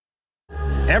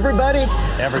Everybody,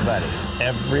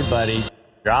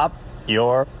 drop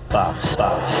your buffs. Drop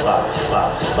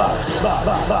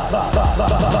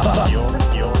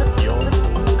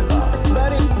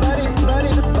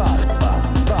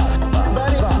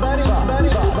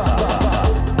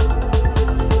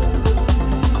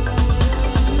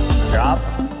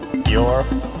your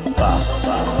buffs.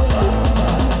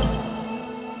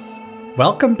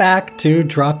 Welcome back to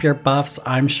Drop Your Buffs.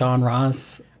 I'm Sean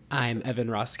Ross. I'm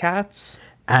Evan Ross Katz.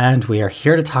 And we are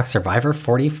here to talk Survivor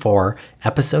 44,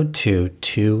 Episode 2,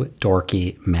 Two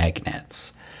Dorky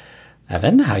Magnets.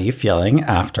 Evan, how are you feeling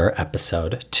after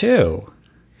Episode 2?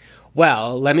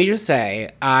 Well, let me just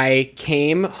say, I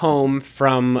came home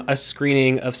from a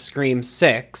screening of Scream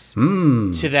 6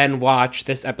 to then watch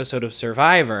this episode of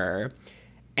Survivor.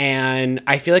 And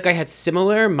I feel like I had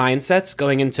similar mindsets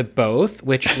going into both,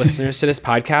 which listeners to this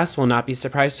podcast will not be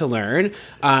surprised to learn.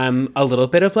 A little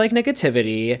bit of like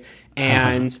negativity.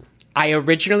 And I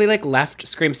originally like left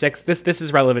Scream 6. This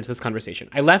is relevant to this conversation.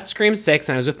 I left Scream 6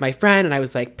 and I was with my friend and I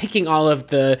was like picking all of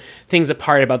the things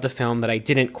apart about the film that I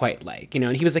didn't quite like, you know,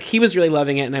 and he was like, he was really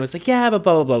loving it. And I was like, yeah, but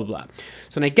blah, blah, blah, blah.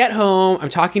 So when I get home, I'm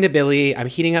talking to Billy, I'm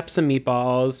heating up some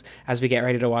meatballs as we get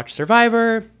ready to watch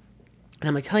Survivor. And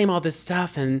I'm like telling him all this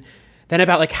stuff. And then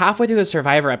about like halfway through the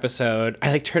Survivor episode,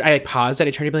 I paused and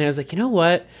I turned to Billy and I was like, you know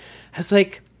what? I was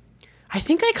like, I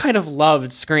think I kind of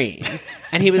loved Scream.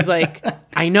 And he was like,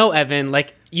 I know, Evan,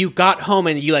 like you got home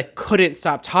and you like couldn't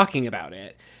stop talking about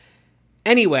it.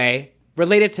 Anyway,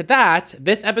 related to that,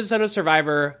 this episode of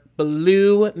Survivor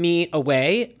blew me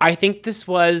away. I think this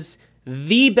was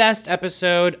the best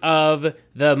episode of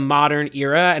the modern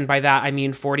era. And by that, I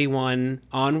mean 41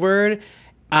 onward.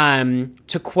 To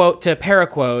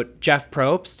paraquote Jeff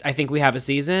Probst, I think we have a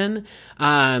season.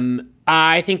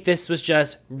 I think this was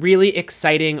just really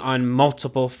exciting on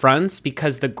multiple fronts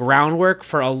because the groundwork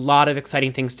for a lot of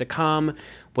exciting things to come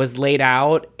was laid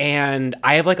out. And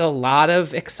I have like a lot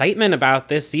of excitement about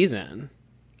this season.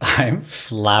 I'm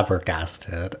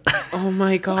flabbergasted. Oh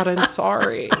my God, I'm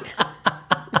sorry.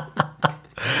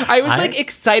 I was like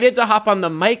excited to hop on the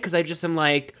mic because I just am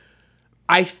like,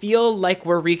 I feel like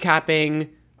we're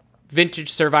recapping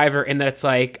vintage Survivor in that it's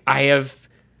like I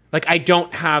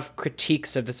don't have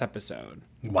critiques of this episode.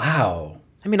 Wow.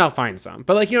 I mean, I'll find some,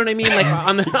 but like, you know what I mean? Like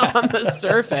on the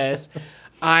surface,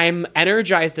 I'm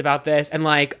energized about this. And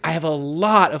like, I have a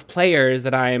lot of players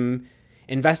that I'm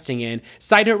investing in.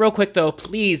 Side note real quick though,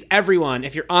 please, everyone,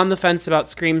 if you're on the fence about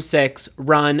Scream 6,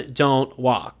 run, don't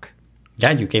walk.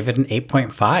 Yeah, you gave it an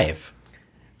 8.5.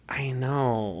 I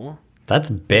know. That's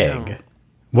big.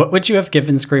 What would you have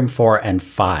given Scream 4 and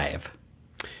 5?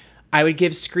 I would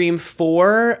give Scream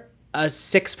 4 a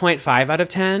 6.5 out of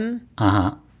 10.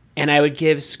 Uh-huh. And I would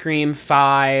give Scream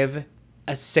 5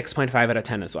 a 6.5 out of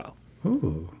 10 as well.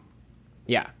 Ooh.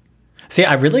 Yeah. See,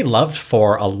 I really loved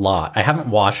 4 a lot. I haven't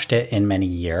watched it in many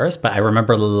years, but I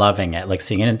remember loving it, like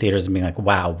seeing it in theaters and being like,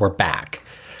 wow, we're back.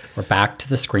 We're back to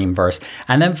the Screamverse.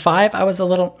 And then 5, I was a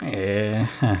little,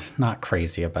 not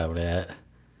crazy about it.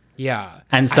 Yeah.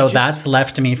 And so that's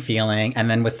left me feeling, and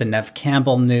then with the Neve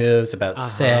Campbell news about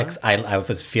 6, I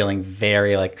was feeling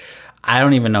very like, I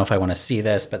don't even know if I want to see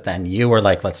this, but then you were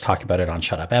like, let's talk about it on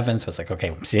Shut Up Evan. So it's like, okay,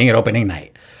 I'm seeing it opening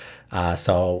night.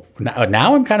 So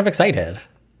now I'm kind of excited.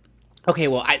 Okay,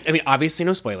 well, I mean, obviously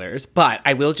no spoilers, but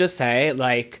I will just say,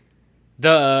 like,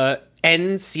 the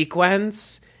end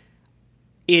sequence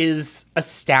is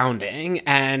astounding,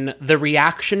 and the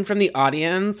reaction from the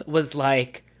audience was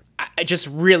like, just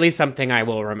really something I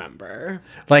will remember.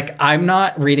 Like, I'm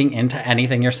not reading into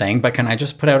anything you're saying, but can I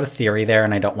just put out a theory there?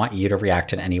 And I don't want you to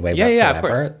react in any way whatsoever. Yeah, of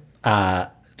course.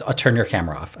 I'll turn your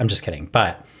camera off. I'm just kidding.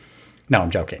 But no, I'm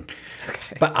joking.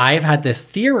 Okay. But I've had this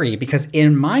theory because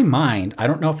in my mind, I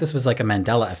don't know if this was like a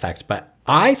Mandela effect, but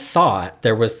I thought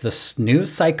there was this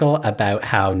news cycle about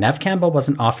how Neve Campbell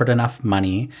wasn't offered enough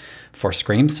money for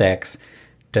Scream 6,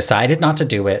 decided not to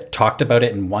do it, talked about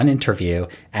it in one interview,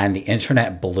 and the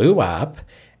internet blew up.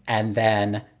 And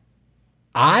then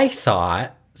I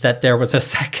thought that there was a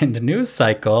second news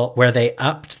cycle where they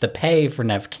upped the pay for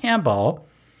Neve Campbell.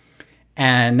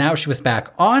 And now she was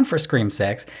back on for Scream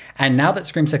 6. And now that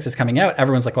Scream 6 is coming out,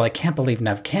 everyone's like, well, I can't believe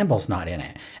Neve Campbell's not in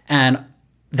it. And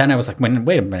then I was like,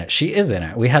 wait a minute, she is in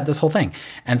it. We had this whole thing.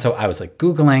 And so I was like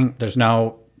Googling, there's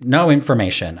no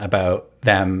information about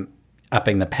them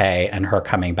upping the pay and her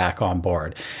coming back on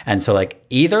board. And so like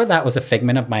either that was a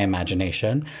figment of my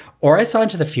imagination, or I saw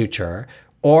into the future,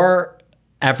 or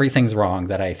everything's wrong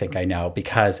that I think I know,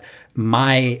 because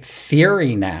my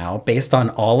theory now, based on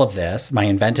all of this, my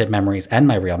invented memories and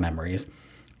my real memories,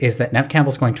 is that Neve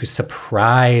Campbell's going to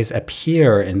surprise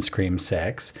appear in Scream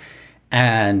 6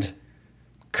 and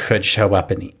could show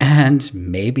up in the end.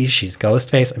 Maybe she's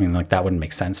Ghostface. I mean, like, that wouldn't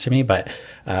make sense to me, but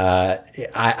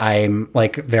I'm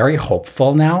like very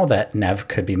hopeful now that Nev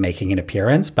could be making an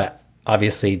appearance, but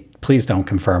obviously please don't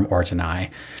confirm or deny.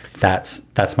 That's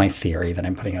my theory that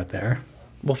I'm putting out there.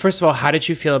 Well, first of all, how did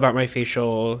you feel about my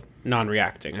facial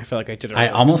non-reacting? I feel like I did it I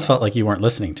really almost well. felt like you weren't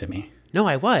listening to me. No,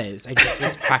 I was. I just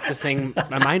was practicing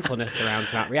my mindfulness around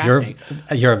not reacting.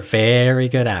 You're a very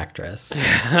good actress.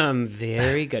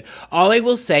 Very good. All I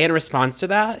will say in response to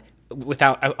that,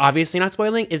 without obviously not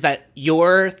spoiling, is that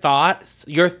your thoughts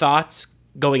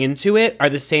going into it are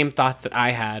the same thoughts that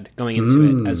I had going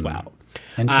into it as well.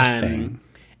 Interesting.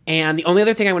 And the only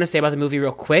other thing I want to say about the movie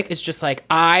real quick is just like,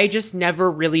 I just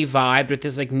never really vibed with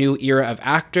this like new era of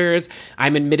actors.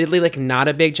 I'm admittedly like not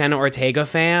a big Jenna Ortega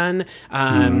fan.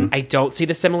 I don't see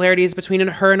the similarities between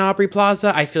her and Aubrey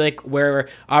Plaza. I feel like where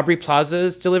Aubrey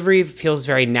Plaza's delivery feels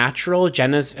very natural,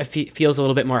 Jenna's feels a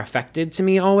little bit more affected to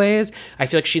me always. I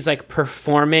feel like she's like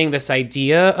performing this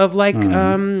idea of like,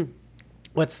 how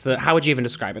would you even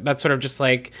describe it? That's sort of just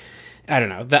like, I don't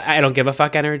know, the I don't give a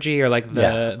fuck energy, or like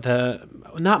the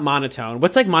not monotone.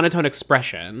 What's like monotone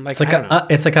expression? Like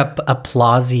It's like a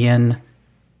Plausian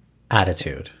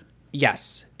attitude.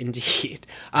 Yes, indeed.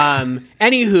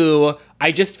 Anywho,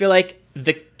 I just feel like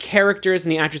the characters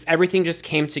and the actors, everything just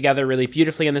came together really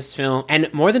beautifully in this film.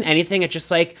 And more than anything, it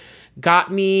just like got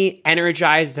me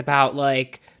energized about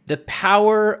like the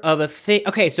power of a thing.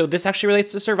 Okay, so this actually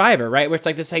relates to Survivor, right? Where it's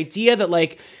like this idea that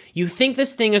like you think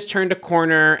this thing has turned a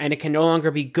corner and it can no longer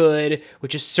be good,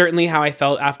 which is certainly how I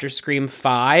felt after Scream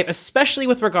 5, especially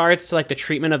with regards to like the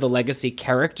treatment of the legacy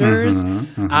characters.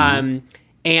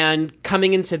 And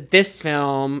coming into this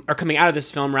film, or coming out of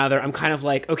this film rather, I'm kind of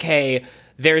like, okay,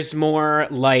 there's more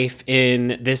life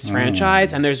in this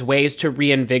franchise and there's ways to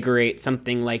reinvigorate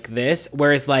something like this.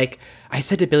 Whereas like I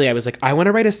said to Billy, I was like, I want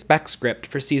to write a spec script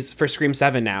for Scream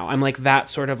 7 now. I'm like that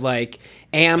sort of like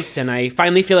amped, and I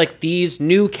finally feel like these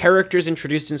new characters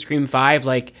introduced in Scream 5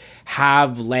 like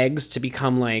have legs to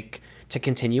become like, to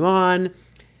continue on.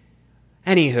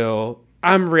 Anywho,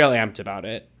 I'm real amped about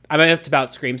it. I'm amped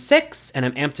about Scream 6 and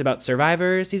I'm amped about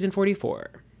Survivor season 44.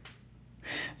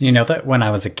 You know that when I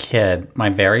was a kid, my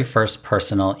very first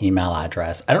personal email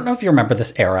address, I don't know if you remember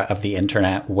this era of the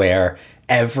internet where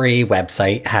every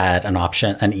website had an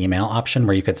email option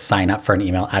where you could sign up for an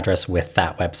email address with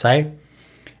that website.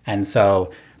 And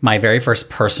so my very first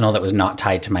personal that was not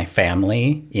tied to my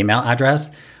family email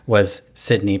address was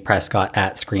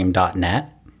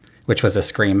sydneyprescott@scream.net, which was a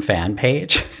Scream fan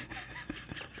page.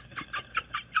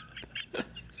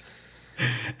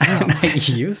 And I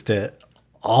used it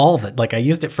I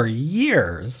used it for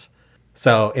years.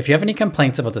 So if you have any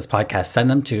complaints about this podcast, send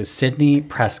them to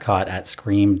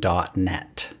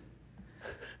sydneyprescott@scream.net.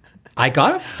 I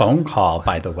got a phone call,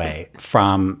 by the way,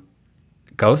 from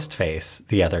Ghostface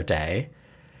the other day.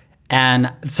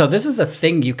 And so this is a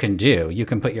thing you can do. You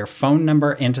can put your phone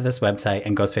number into this website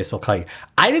and Ghostface will call you.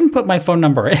 I didn't put my phone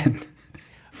number in.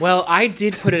 Well, I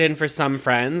did put it in for some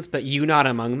friends, but you not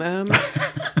among them.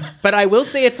 But I will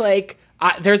say it's like,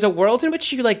 there's a world in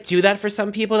which you like do that for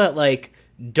some people that like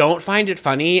don't find it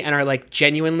funny and are like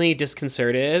genuinely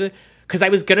disconcerted. Because I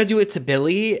was going to do it to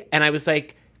Billy and I was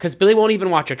like, because Billy won't even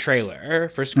watch a trailer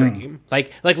for Scream.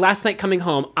 Like last night coming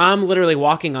home, I'm literally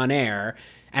walking on air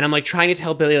and I'm like trying to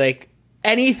tell Billy like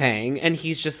anything. And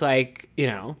he's just like, you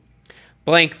know,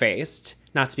 blank faced,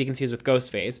 not to be confused with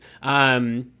Ghostface.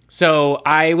 So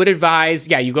I would advise,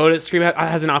 you go to Scream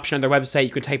has an option on their website.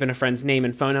 You could type in a friend's name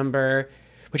and phone number,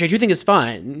 which I do think is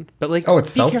fun. But like,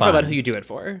 it's be so careful fun about who you do it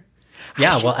for.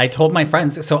 Yeah, I told my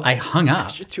friends, so I hung up. I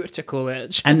should do it to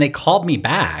Coolidge. And they called me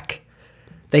back.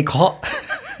 Sorry,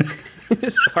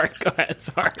 go ahead.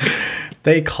 Sorry.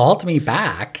 They called me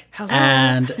back. Hello.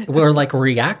 And were like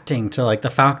reacting to like the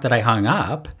fact that I hung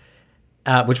up,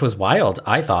 which was wild,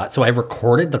 I thought. So I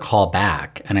recorded the call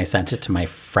back and I sent it to my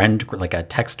friend, like a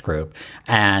text group.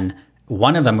 And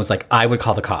one of them was like, I would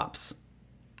call the cops.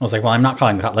 I was like, well, I'm not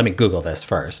calling the cops. Let me Google this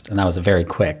first. And that was a very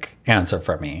quick answer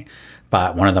for me.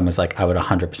 But one of them was like, I would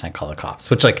 100% call the cops,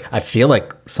 which like I feel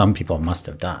like some people must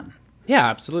have done. Yeah,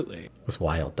 absolutely. It was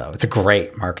wild, though. It's a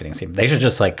great marketing scheme. They should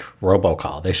just like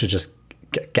robocall. They should just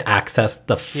access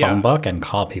the phone book and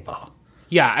call people.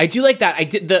 Yeah, I do like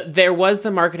that. There was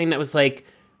the marketing that was like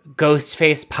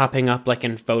Ghostface popping up like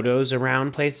in photos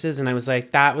around places, and I was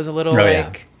like, that was a little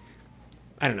I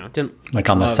don't know, didn't like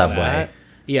on the subway. That.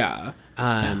 Yeah.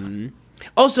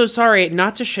 Also, sorry,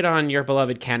 not to shit on your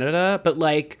beloved Canada, but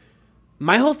like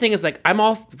my whole thing is like I'm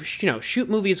all shoot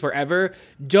movies wherever.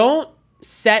 Don't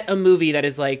set a movie that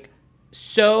is like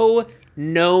so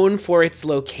known for its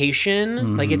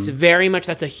location. Like it's very much,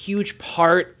 that's a huge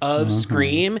part of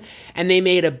Scream. And they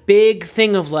made a big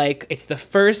thing of like, it's the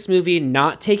first movie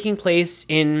not taking place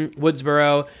in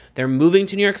Woodsboro. They're moving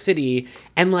to New York City.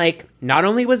 And like, not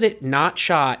only was it not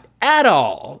shot at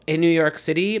all in New York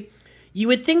City, you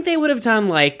would think they would have done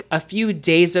like a few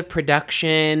days of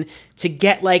production to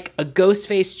get like a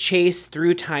Ghostface chase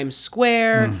through Times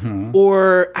Square,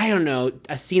 or I don't know,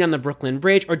 a scene on the Brooklyn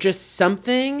Bridge, or just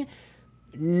something.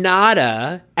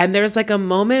 Nada. And there's like a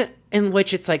moment in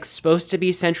which it's like supposed to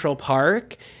be Central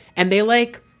Park, and they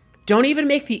like don't even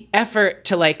make the effort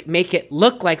to like make it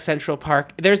look like Central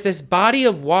Park. There's this body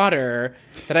of water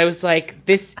that I was like,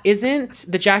 this isn't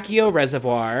the Jackie O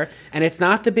Reservoir, and it's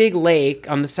not the big lake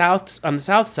on the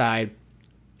south side.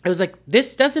 I was like,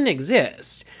 this doesn't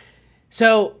exist.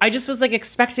 So I just was like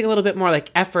expecting a little bit more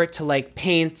like effort to like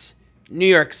paint New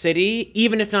York City,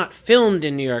 even if not filmed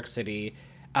in New York City.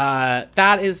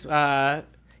 That is,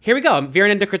 here we go. I'm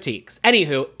veering into critiques.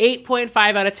 Anywho,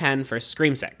 8.5 out of 10 for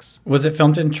Scream 6. Was it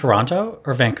filmed in Toronto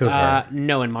or Vancouver?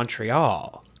 No, in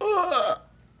Montreal.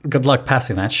 Good luck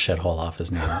passing that shithole off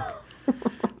as New York.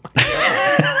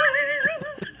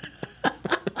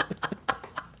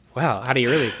 Wow, how do you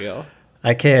really feel?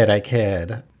 I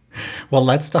kid. Well,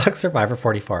 let's talk Survivor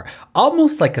 44.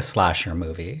 Almost like a slasher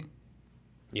movie.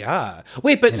 Yeah.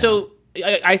 Wait, but so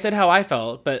I said how I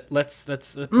felt, but let's put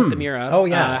the mirror up. Oh,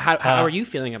 yeah. How are you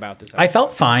feeling about this episode? I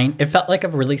felt fine. It felt like a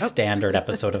really standard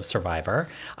episode of Survivor.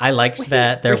 I liked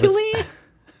that there really?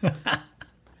 was...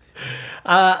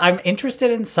 I'm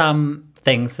interested in some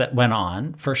things that went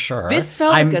on, for sure. This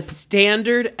felt like a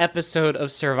standard episode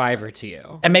of Survivor to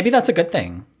you. And maybe that's a good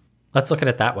thing. Let's look at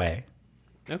it that way.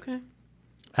 Okay.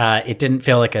 It didn't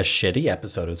feel like a shitty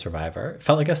episode of Survivor. It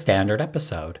felt like a standard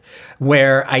episode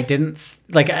where I didn't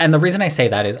and the reason I say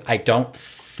that is I don't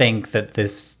think that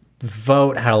this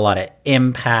vote had a lot of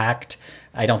impact.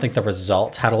 I don't think the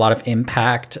results had a lot of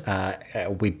impact.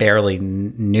 We barely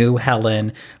knew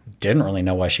Helen. Didn't really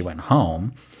know why she went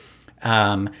home.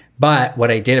 But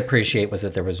what I did appreciate was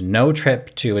that there was no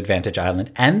trip to Advantage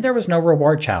Island and there was no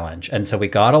reward challenge. And so we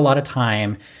got a lot of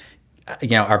time.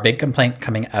 Our big complaint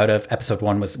coming out of episode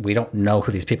 1 was we don't know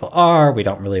who these people are. We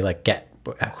don't really get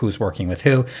who's working with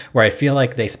who, where I feel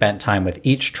like they spent time with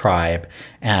each tribe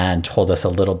and told us a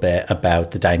little bit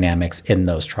about the dynamics in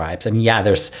those tribes. And yeah,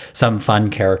 there's some fun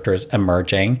characters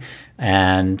emerging.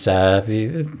 And I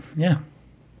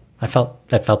felt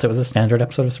it was a standard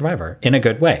episode of Survivor in a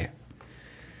good way.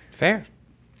 Fair.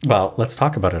 Well, let's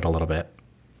talk about it a little bit.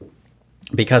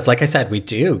 Because like I said, we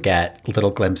do get little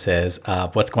glimpses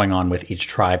of what's going on with each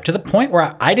tribe to the point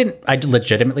where I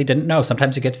legitimately didn't know.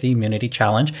 Sometimes you get to the immunity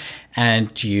challenge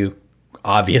and you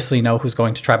obviously know who's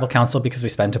going to tribal council because we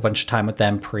spent a bunch of time with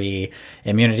them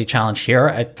pre-immunity challenge. Here,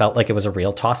 I felt like it was a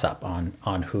real toss-up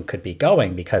on who could be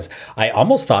going because I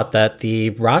almost thought that the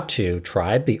Ratu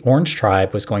tribe, the Orange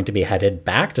tribe, was going to be headed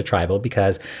back to tribal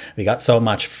because we got so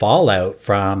much fallout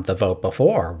from the vote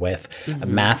before with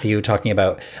Matthew talking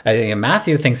about...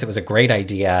 Matthew thinks it was a great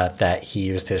idea that he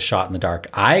used his shot in the dark.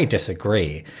 I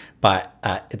disagree. But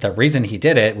the reason he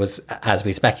did it was, as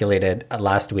we speculated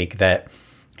last week, that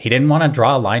he didn't want to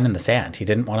draw a line in the sand. He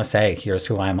didn't want to say, here's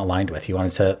who I'm aligned with. He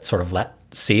wanted to sort of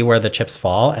see where the chips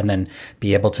fall and then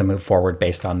be able to move forward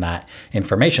based on that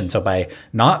information. So by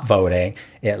not voting,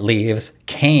 it leaves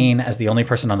Kane as the only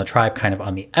person on the tribe kind of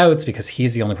on the outs because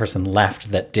he's the only person left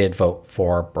that did vote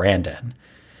for Brandon.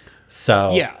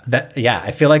 So I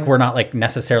feel like we're not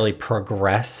necessarily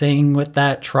progressing with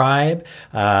that tribe.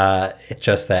 It's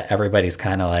just that everybody's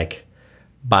kind of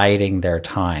biding their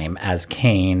time as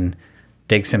Kane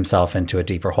digs himself into a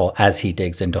deeper hole as he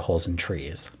digs into holes in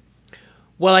trees.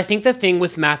 Well, I think the thing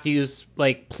with Matthew's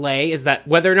play is that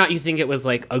whether or not you think it was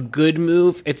a good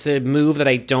move, it's a move that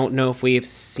I don't know if we've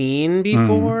seen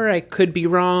before. I could be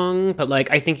wrong, but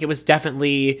I think it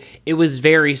was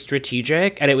very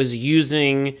strategic, and it was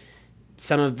using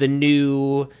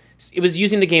it was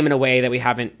using the game in a way that we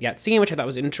haven't yet seen, which I thought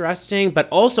was interesting. But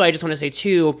also, I just want to say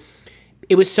too,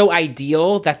 it was so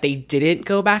ideal that they didn't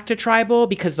go back to tribal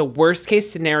because the worst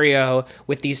case scenario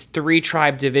with these 3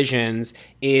 tribe divisions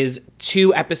is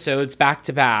 2 episodes back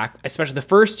to back, especially the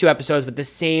first 2 episodes with the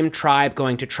same tribe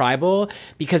going to tribal,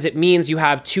 because it means you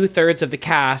have 2/3 of the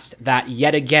cast that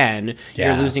yet again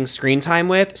you're losing screen time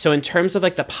with. So in terms of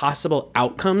the possible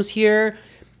outcomes here,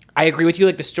 I agree with you.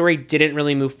 The story didn't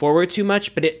really move forward too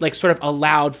much, but it sort of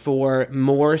allowed for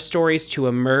more stories to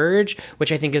emerge,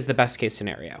 which I think is the best case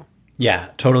scenario. Yeah,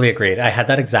 totally agreed. I had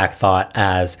that exact thought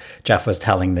as Jeff was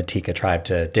telling the Tika tribe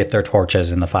to dip their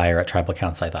torches in the fire at tribal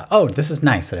council. I thought, oh, this is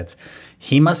nice that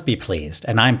he must be pleased.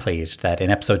 And I'm pleased that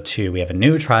in episode 2, we have a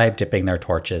new tribe dipping their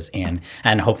torches in.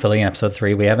 And hopefully in episode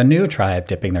 3, we have a new tribe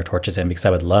dipping their torches in, because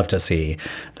I would love to see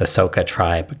the Soka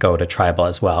tribe go to tribal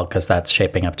as well, because that's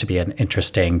shaping up to be an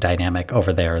interesting dynamic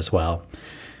over there as well.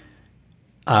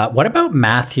 What about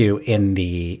Matthew in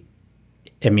the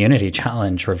immunity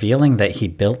challenge, revealing that he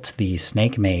built the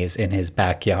snake maze in his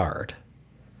backyard?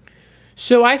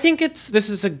 So I think this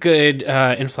is a good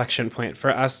inflection point for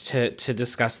us to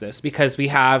discuss this, because we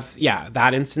have,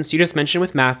 that instance you just mentioned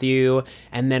with Matthew,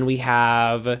 and then we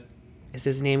have, is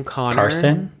his name Connor?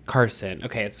 Carson.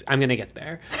 Okay, I'm going to get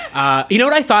there. You know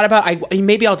what I thought about?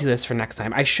 Maybe I'll do this for next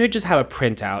time. I should just have a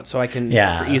printout so I can,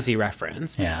 for easy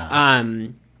reference. Yeah.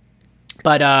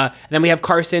 But then we have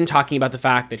Carson talking about the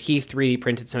fact that he 3D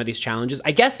printed some of these challenges.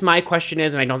 I guess my question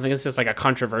is, and I don't think this is like a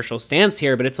controversial stance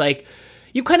here, but it's like,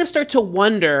 you kind of start to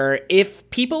wonder if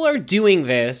people are doing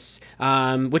this,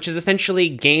 which is essentially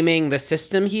gaming the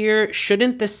system here,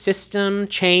 shouldn't the system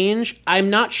change?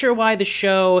 I'm not sure why the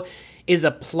show is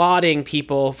applauding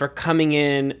people for coming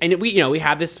in. And we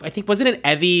have this, I think, wasn't it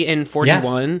Evie in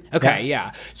 41? Yes. Okay,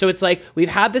 yeah. So it's like, we've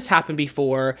had this happen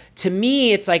before. To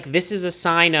me, it's like, this is a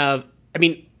sign of,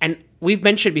 and we've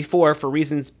mentioned before, for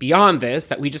reasons beyond this,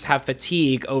 that we just have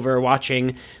fatigue over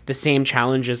watching the same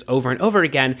challenges over and over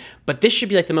again. But this should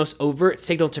be like the most overt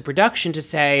signal to production to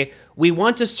say, we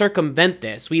want to circumvent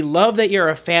this. We love that you're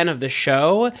a fan of the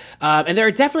show. And there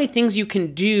are definitely things you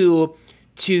can do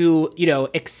to,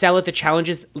 excel at the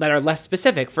challenges that are less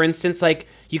specific. For instance, like,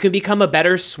 you can become a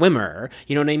better swimmer.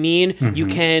 You know what I mean? Mm-hmm. You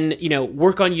can,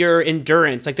 work on your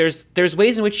endurance. Like, there's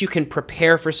ways in which you can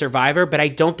prepare for Survivor, but I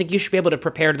don't think you should be able to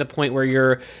prepare to the point where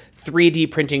you're 3D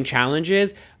printing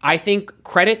challenges. I think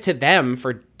credit to them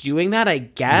for doing that, I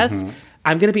guess. Mm-hmm.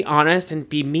 I'm going to be honest and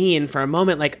be mean for a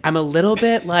moment. Like, I'm a little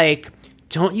bit like,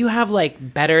 don't you have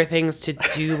like better things to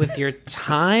do with your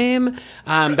time?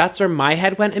 That's where my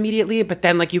head went immediately. But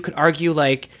then, like, you could argue,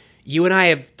 like, you and I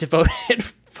have devoted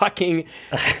fucking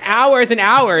hours and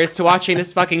hours to watching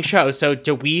this fucking show. So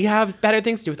do we have better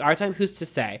things to do with our time? Who's to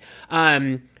say?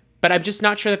 But I'm just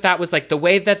not sure that was like the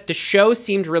way that the show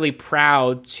seemed really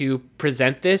proud to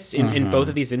present this in both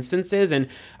of these instances. And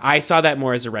I saw that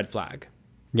more as a red flag.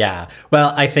 Yeah.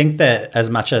 Well, I think that as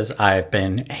much as I've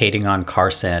been hating on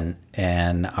Carson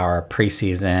in our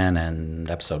preseason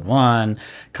and episode 1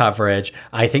 coverage,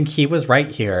 I think he was right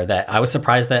here, that I was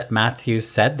surprised that Matthew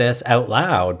said this out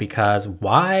loud, because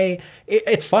why?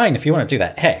 It's fine if you want to do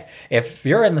that. Hey, if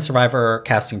you're in the Survivor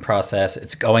casting process,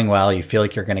 it's going well, you feel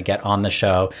like you're going to get on the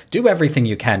show, do everything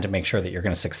you can to make sure that you're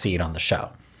going to succeed on the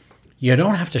show. You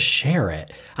don't have to share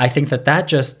it. I think that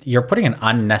just, you're putting an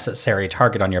unnecessary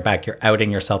target on your back. You're outing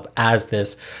yourself as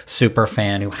this super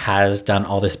fan who has done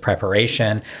all this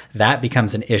preparation. That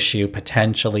becomes an issue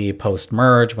potentially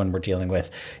post-merge when we're dealing with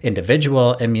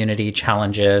individual immunity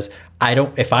challenges.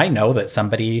 If I know that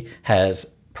somebody has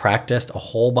practiced a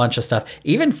whole bunch of stuff,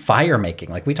 even fire making,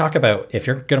 like we talk about, if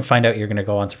you're going to find out you're going to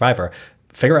go on Survivor,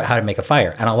 figure out how to make a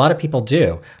fire. And a lot of people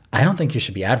do. I don't think you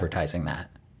should be advertising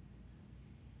that.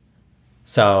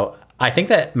 So I think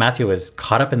that Matthew was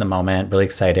caught up in the moment, really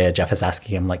excited. Jeff is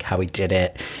asking him like how he did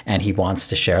it, and he wants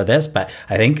to share this. But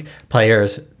I think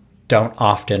players don't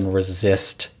often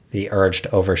resist the urge to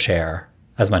overshare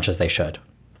as much as they should.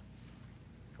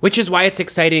 Which is why it's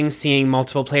exciting seeing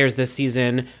multiple players this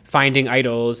season finding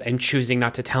idols and choosing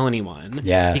not to tell anyone.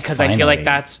 Yes, because finally. I feel like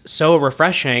that's so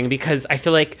refreshing, because I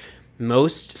feel like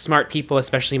most smart people,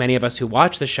 especially many of us who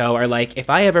watch the show, are like, if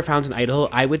I ever found an idol,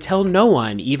 I would tell no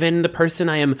one, even the person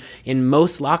I am in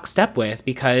most lockstep with,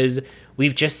 because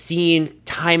we've just seen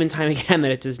time and time again that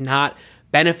it does not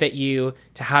benefit you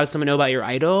to have someone know about your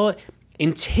idol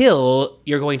until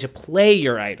you're going to play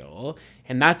your idol.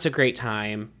 And that's a great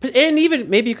time. And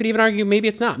even maybe you could even argue maybe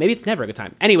it's not. Maybe it's never a good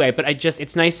time. Anyway, but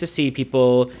it's nice to see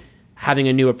people having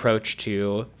a new approach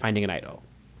to finding an idol.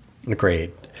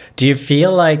 Agreed. Do you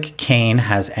feel like Kane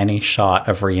has any shot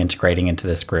of reintegrating into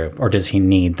this group, or does he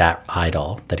need that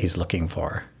idol that he's looking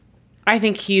for? I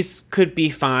think could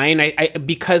be fine. I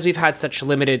because we've had such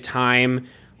limited time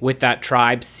with that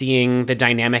tribe, seeing the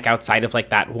dynamic outside of like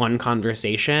that one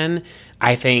conversation,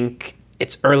 I think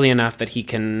it's early enough that he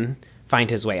can find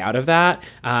his way out of that.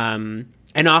 And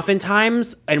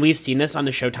oftentimes, and we've seen this on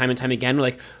the show time and time again,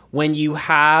 like when you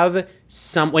have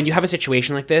a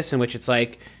situation like this in which it's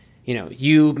like,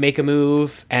 you make a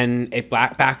move and it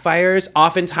backfires.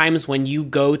 Oftentimes when you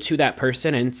go to that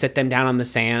person and sit them down on the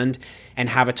sand and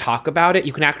have a talk about it,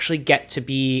 you can actually get to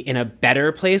be in a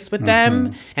better place with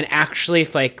them and actually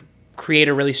like create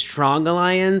a really strong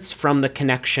alliance from the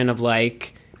connection of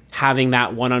like having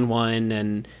that one-on-one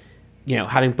and, you know,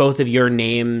 having both of your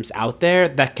names out there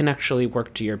that can actually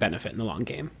work to your benefit in the long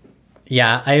game.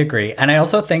 Yeah, I agree. And I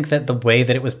also think that the way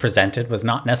that it was presented was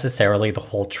not necessarily the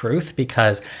whole truth,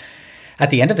 because at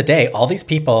the end of the day, all these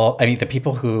people, I mean, the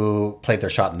people who played their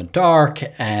shot in the dark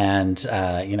and,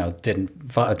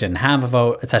 didn't have a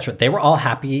vote, etc., they were all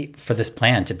happy for this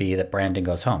plan to be that Brandon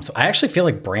goes home. So I actually feel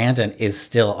like Brandon is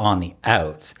still on the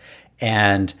outs,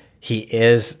 and he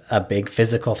is a big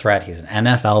physical threat. He's an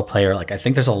NFL player. Like, I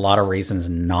think there's a lot of reasons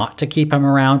not to keep him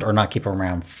around, or not keep him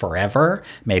around forever,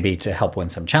 maybe to help win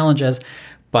some challenges.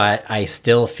 But I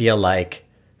still feel like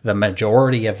the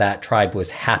majority of that tribe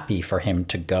was happy for him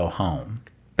to go home.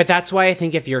 But that's why I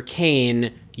think if you're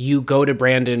Kane, you go to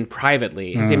Brandon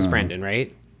privately. His name's Brandon,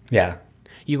 right? Yeah.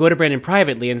 You go to Brandon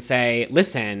privately and say,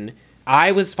 listen,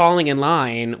 I was falling in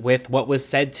line with what was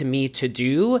said to me to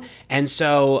do. And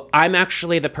so I'm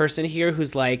actually the person here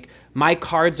who's like, my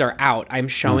cards are out. I'm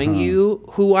showing you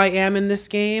who I am in this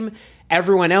game.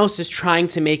 Everyone else is trying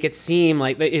to make it seem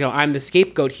like, you know, I'm the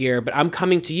scapegoat here, but I'm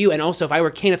coming to you. And also, if I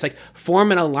were Kane, it's like,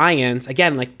 form an alliance.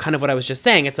 Again, like kind of what I was just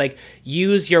saying. It's like,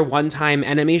 use your one-time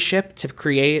enemy ship to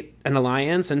create an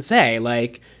alliance and say,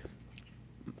 like,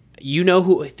 you know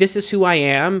who, this is who I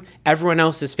am. Everyone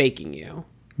else is faking you.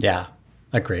 Yeah,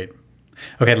 agreed.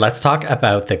 Okay, let's talk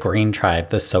about the Green Tribe,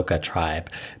 the Soka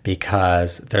tribe,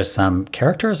 because there's some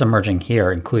characters emerging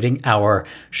here, including our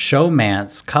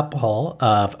showmance couple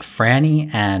of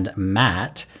Franny and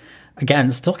Matt. Again,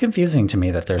 still confusing to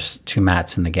me that there's two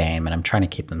Matts in the game, and I'm trying to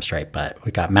keep them straight, but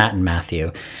we got Matt and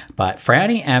Matthew. But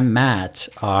Franny and Matt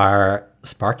are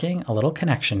sparking a little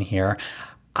connection here.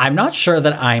 I'm not sure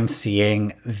that I'm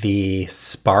seeing the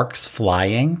sparks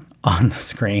flying on the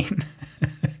screen.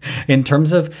 In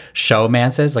terms of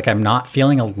showmances, like, I'm not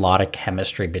feeling a lot of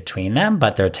chemistry between them,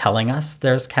 but they're telling us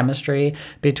there's chemistry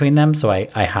between them, so I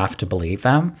have to believe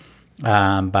them.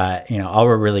 But, you know, all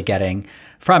we're really getting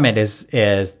from it is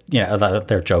you know,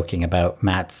 they're joking about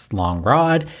Matt's long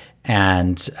rod,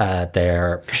 and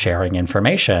they're sharing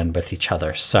information with each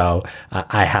other. So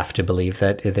I have to believe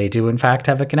that they do, in fact,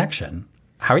 have a connection.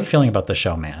 How are you feeling about the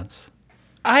showmance?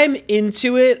 I'm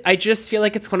into it. I just feel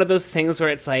like it's one of those things where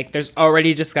it's like, there's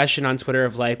already discussion on Twitter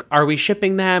of like, are we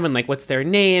shipping them? And like, what's their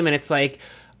name? And it's like,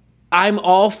 I'm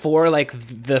all for like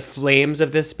the flames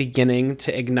of this beginning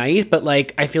to ignite, but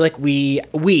like, I feel like we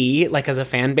like as a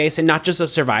fan base, and not just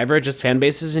of Survivor, just fan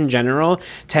bases in general,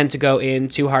 tend to go in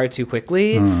too hard too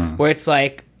quickly, where it's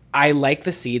like, I like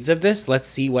the seeds of this. Let's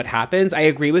see what happens. I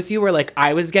agree with you where like,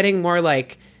 I was getting more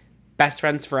like Best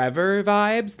Friends Forever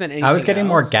vibes than anything I was getting else.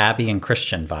 more Gabby and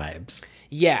Christian vibes.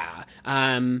 Yeah.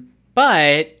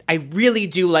 But I really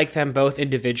do like them both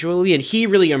individually, and he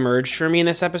really emerged for me in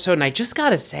this episode. And I just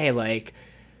gotta say, like,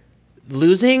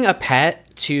 losing a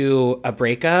pet to a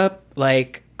breakup,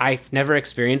 like, I've never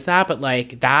experienced that, but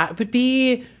like, that would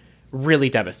be really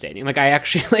devastating. Like, I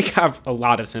actually like have a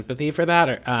lot of sympathy for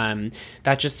that.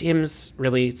 That just seems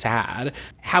really sad.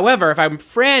 However, if I'm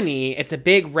Franny, it's a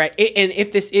big red, and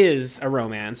if this is a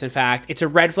romance, in fact, it's a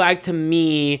red flag to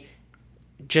me.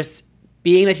 Just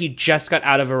being that he just got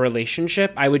out of a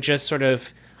relationship, I would just sort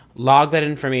of log that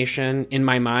information in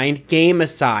my mind, game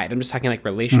aside. I'm just talking like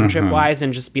relationship wise,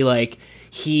 and just be like,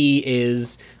 he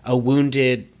is a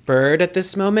wounded bird at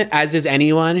this moment, as is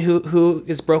anyone who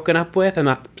is broken up with. I'm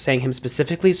not saying him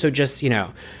specifically, so just, you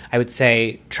know, I would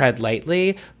say tread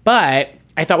lightly. But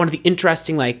I thought one of the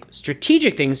interesting like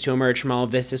strategic things to emerge from all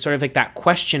of this is sort of like that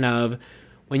question of,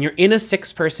 when you're in a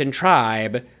 6-person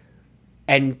tribe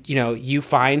and, you know, you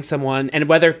find someone, and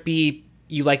whether it be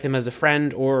you like them as a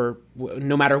friend or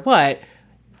no matter what,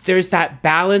 there's that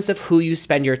balance of who you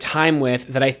spend your time with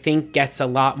that I think gets a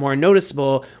lot more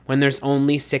noticeable when there's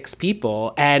only 6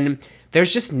 people. And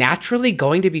there's just naturally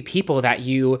going to be people that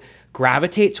you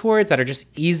gravitate towards that are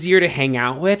just easier to hang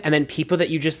out with, and then people that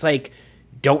you just like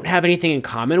don't have anything in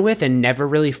common with and never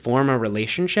really form a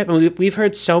relationship. And we've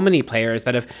heard so many players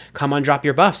that have come on Drop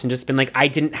Your Buffs and just been like, I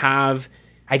didn't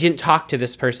talk to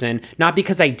this person, not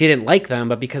because I didn't like them,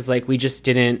 but because like we just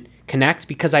didn't connect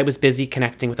because I was busy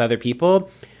connecting with other people.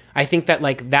 I think that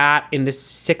like that in this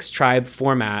 6-tribe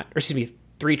format, or excuse me,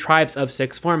 3 tribes of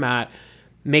 6 format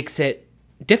makes it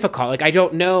difficult. Like, I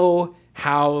don't know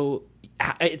how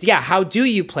do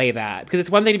you play that? Because it's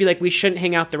one thing to be like, we shouldn't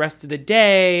hang out the rest of the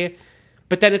day,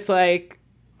 but then it's like,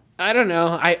 I don't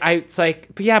know. It's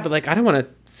like, but like, I don't want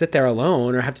to sit there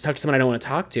alone or have to talk to someone I don't want to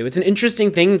talk to. It's an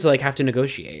interesting thing to like have to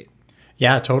negotiate.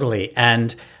 Yeah, totally.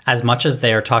 And as much as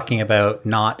they are talking about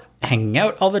not hanging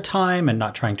out all the time and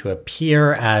not trying to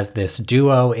appear as this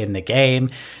duo in the game.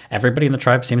 Everybody in the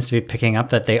tribe seems to be picking up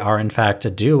that they are in fact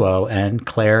a duo, and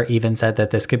Claire even said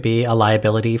that this could be a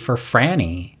liability for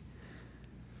Franny.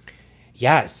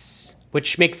 Yes,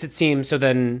 which makes it seem so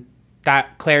then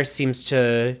that Claire seems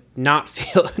to not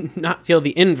feel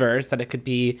the inverse, that it could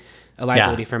be a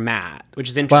liability for Matt, which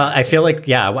is interesting. Well,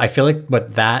 I feel like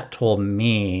what that told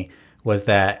me was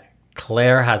that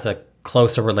Claire has a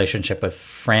closer relationship with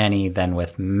Franny than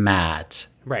with Matt.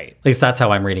 Right. At least that's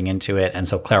how I'm reading into it. And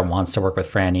so Claire wants to work with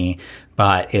Franny,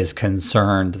 but is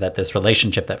concerned that this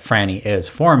relationship that Franny is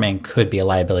forming could be a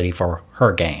liability for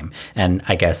her game. And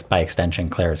I guess by extension,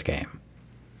 Claire's game.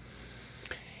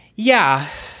 Yeah.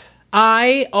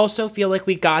 I also feel like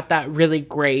we got that really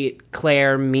great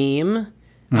Claire meme.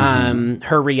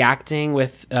 Her reacting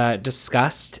with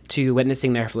disgust to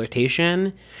witnessing their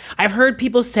flirtation. I've heard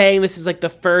people saying this is like the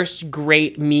first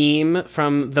great meme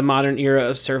from the modern era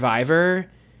of Survivor.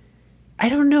 I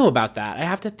don't know about that. I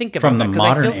have to think about From that. the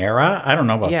modern era? I don't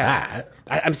know about that.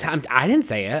 I didn't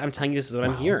say it. I'm telling you this is what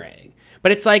I'm hearing.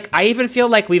 But it's like, I even feel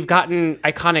like we've gotten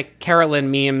iconic Carolyn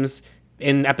memes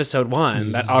in episode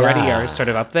 1 that already are sort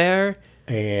of up there.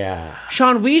 Yeah.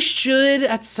 Sean, we should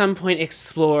at some point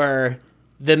explore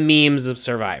the memes of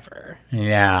Survivor.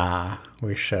 Yeah,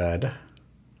 we should.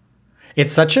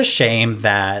 It's such a shame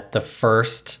that the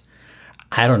first,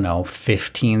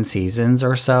 15 seasons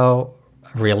or so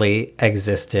really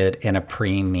existed in a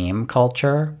pre-meme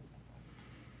culture.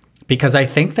 Because I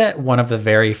think that one of the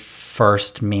very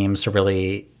first memes to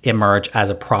really emerge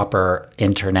as a proper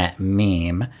internet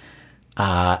meme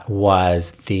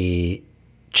was the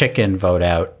chicken vote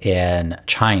out in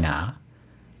China,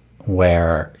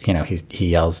 where he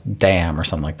yells "damn" or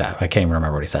something like that. I can't even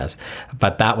remember what he says,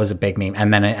 but that was a big meme.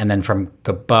 And then from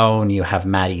Gabon, you have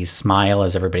Maddie's smile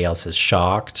as everybody else is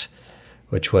shocked,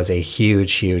 which was a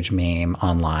huge meme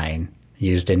online,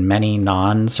 used in many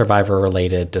non-Survivor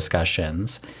related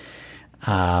discussions.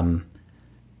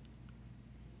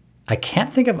 I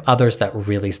can't think of others that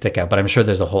really stick out, but I'm sure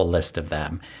there's a whole list of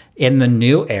them. In the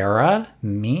new era,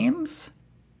 memes,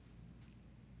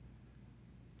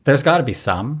 there's got to be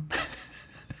some.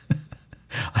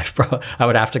 I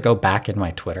would have to go back in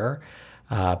my Twitter,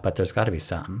 but there's got to be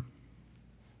some.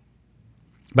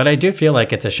 But I do feel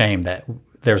like it's a shame that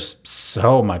there's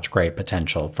so much great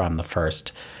potential from the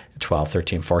first 12,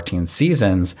 13, 14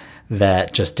 seasons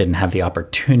that just didn't have the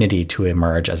opportunity to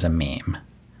emerge as a meme.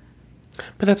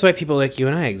 But that's why people like you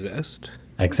and I exist.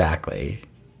 Exactly.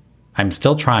 I'm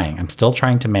still trying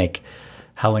to make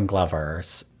Helen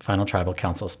Glover's final tribal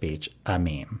council speech a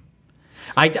meme.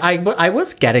 I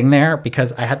was getting there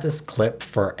because I had this clip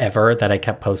forever that I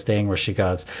kept posting where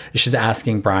she's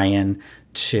asking Brian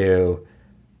to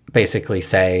basically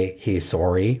say he's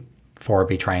sorry for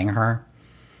betraying her.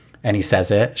 And he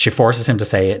says it. She forces him to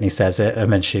say it and he says it.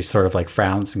 And then she sort of like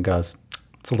frowns and goes,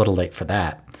 "It's a little late for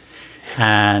that."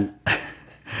 And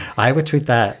I would tweet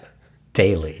that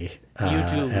daily. You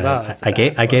do love I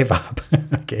gave up.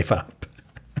 I gave up.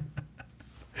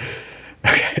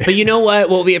 Okay. But you know what?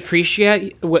 What we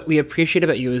appreciate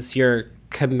about you is your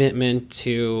commitment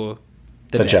to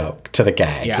the joke, to the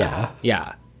gag.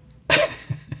 Yeah.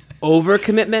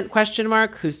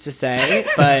 Overcommitment ? Who's to say?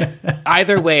 But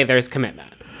either way, there's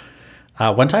commitment.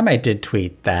 One time I did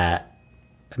tweet that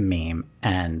meme,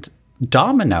 and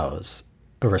Domino's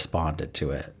responded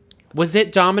to it. Was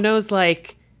it Domino's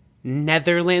like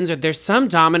Netherlands, or there's some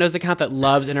Domino's account that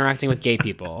loves interacting with gay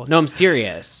people? No, I'm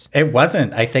serious. It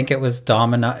wasn't. I think it was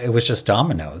It was just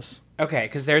Domino's. Okay,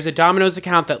 because there's a Domino's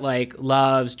account that like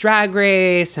loves Drag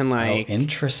Race and like. Oh,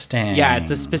 interesting. Yeah,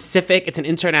 it's an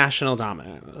international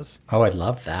Domino's. Oh, I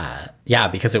love that. Yeah,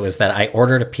 because it was that I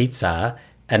ordered a pizza,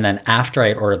 and then after I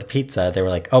had ordered the pizza, they were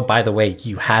like, "Oh, by the way,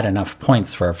 you had enough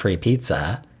points for a free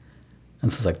pizza," and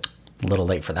so it's like a little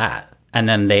late for that. And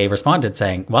then they responded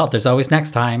saying, "Well, there's always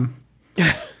next time."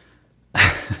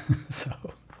 So,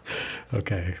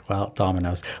 okay. Well,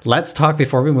 Domino's. Let's talk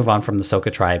before we move on from the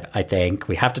Soka tribe. I think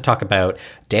we have to talk about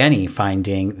Danny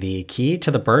finding the key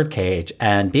to the birdcage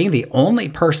and being the only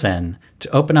person to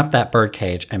open up that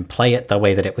birdcage and play it the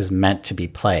way that it was meant to be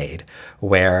played,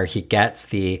 where he gets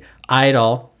the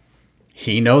idol.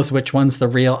 He knows which one's the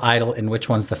real idol and which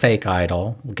one's the fake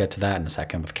idol. We'll get to that in a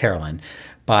second with Carolyn.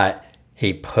 But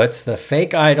he puts the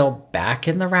fake idol back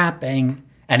in the wrapping,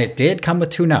 and it did come with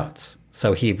 2 notes.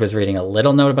 So he was reading a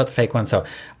little note about the fake one. So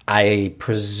I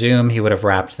presume he would have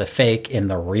wrapped the fake in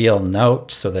the real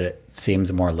note so that it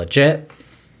seems more legit.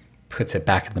 Puts it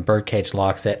back in the birdcage,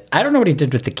 locks it. I don't know what he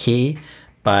did with the key,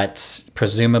 but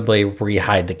presumably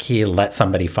rehide the key, let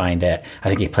somebody find it. I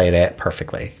think he played it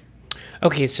perfectly.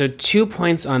 Okay, so 2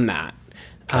 points on that.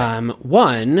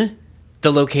 One,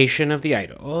 the location of the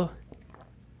idol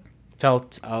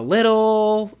felt a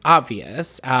little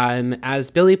obvious. As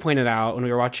Billy pointed out when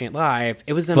we were watching it live,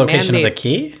 it was a Location man-made... of the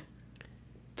key?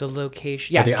 The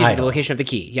location... Yeah, the excuse me, the idol. location of the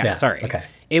key. Yeah, Yeah, sorry. okay.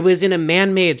 It was in a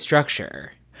man-made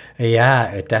structure.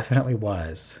 Yeah, it definitely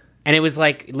was. And it was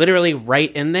like literally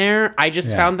right in there. I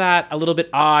just found that a little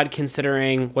bit odd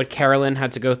considering what Carolyn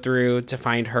had to go through to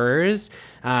find hers.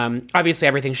 Obviously,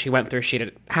 everything she went through, she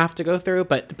didn't have to go through,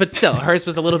 but still, hers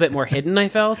was a little bit more hidden, I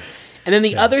felt. And then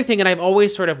the other thing, and I've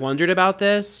always sort of wondered about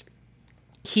this,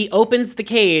 he opens the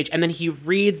cage and then he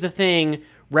reads the thing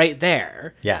right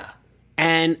there. Yeah.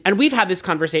 And we've had this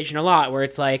conversation a lot where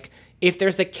it's like, if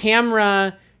there's a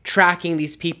camera tracking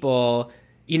these people,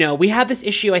 you know, we had this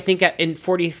issue, I think, in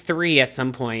 43 at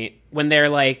some point when they're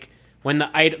like, when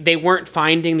they weren't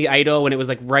finding the idol when it was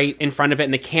like right in front of it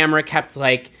and the camera kept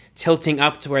like tilting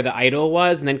up to where the idol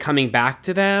was and then coming back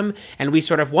to them. And we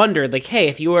sort of wondered like, hey,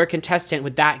 if you were a contestant,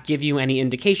 would that give you any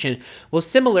indication? Well,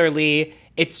 similarly,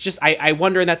 it's just, I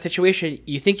wonder in that situation,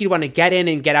 you think you'd want to get in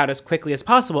and get out as quickly as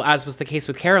possible, as was the case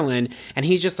with Carolyn. And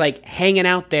he's just like hanging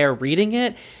out there reading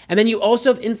it. And then you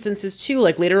also have instances too,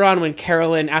 like later on when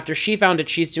Carolyn, after she found it,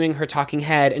 she's doing her talking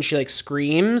head and she like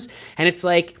screams. And it's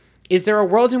like, is there a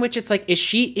world in which it's like, is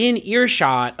she in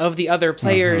earshot of the other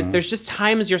players? There's just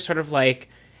times you're sort of like,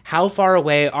 how far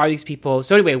away are these people?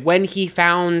 So anyway, when he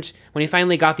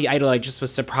finally got the idol, I just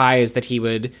was surprised that he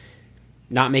would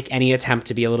not make any attempt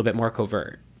to be a little bit more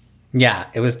covert. Yeah,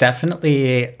 it was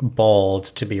definitely bold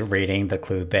to be reading the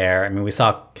clue there. I mean, we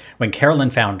saw when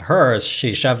Carolyn found hers,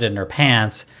 she shoved it in her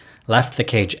pants, left the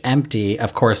cage empty,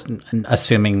 of course,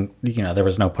 assuming, you know, there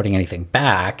was no putting anything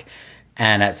back.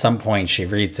 And at some point she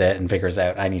reads it and figures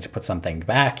out, I need to put something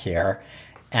back here.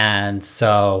 And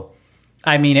so,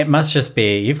 I mean, it must just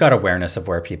be, you've got awareness of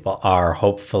where people are,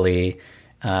 hopefully,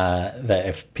 that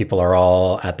if people are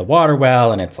all at the water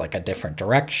well and it's like a different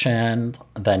direction,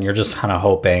 then you're just kind of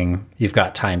hoping you've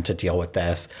got time to deal with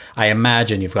this. I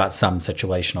imagine you've got some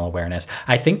situational awareness.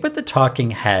 I think with the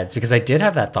talking heads, because I did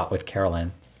have that thought with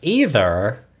Carolyn,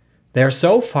 either they're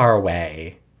so far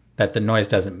away that the noise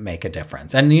doesn't make a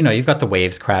difference. And, you know, you've got the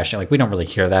waves crashing. Like, we don't really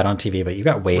hear that on TV, but you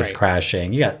got waves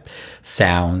crashing. You got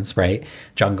sounds, right?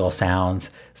 Jungle sounds.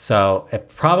 So it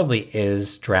probably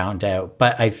is drowned out.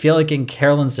 But I feel like in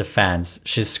Carolyn's defense,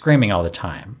 she's screaming all the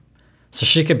time. So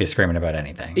she could be screaming about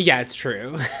anything. Yeah, it's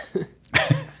true.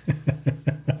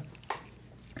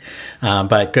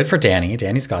 But good for Danny.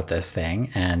 Danny's got this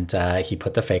thing, and he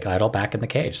put the fake idol back in the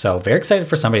cage. So very excited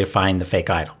for somebody to find the fake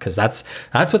idol, because that's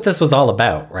what this was all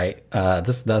about, right?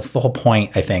 That's the whole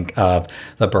point, I think, of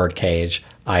the birdcage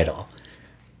idol.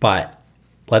 But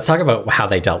let's talk about how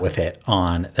they dealt with it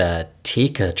on the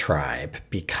Tika tribe,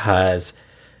 because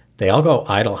they all go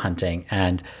idol hunting,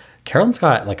 and Carolyn's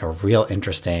got like a real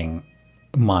interesting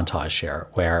montage here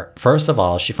where, first of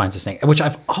all, she finds a snake, which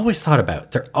I've always thought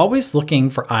about. They're always looking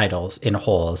for idols in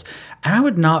holes, and I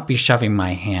would not be shoving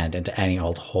my hand into any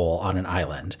old hole on an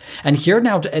island. And here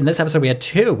now, in this episode, we had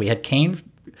two. We had Kane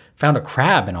found a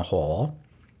crab in a hole,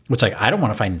 which, like, I don't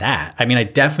want to find that. I mean, I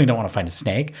definitely don't want to find a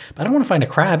snake, but I don't want to find a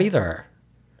crab either.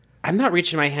 I'm not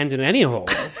reaching my hand in any hole.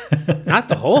 Not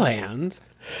the whole hand.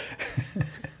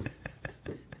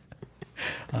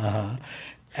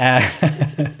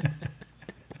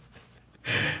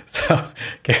 So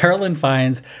Carolyn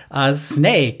finds a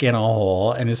snake in a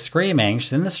hole and is screaming.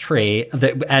 She's in this tree.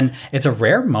 And it's a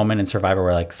rare moment in Survivor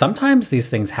where, like, sometimes these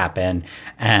things happen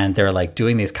and they're like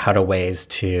doing these cutaways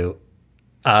to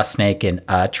a snake in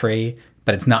a tree,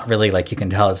 but it's not really, like, you can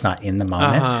tell it's not in the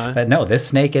moment. But no, this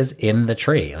snake is in the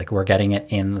tree. Like, we're getting it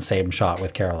in the same shot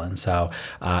with Carolyn. So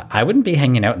I wouldn't be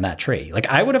hanging out in that tree. Like,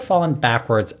 I would have fallen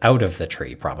backwards out of the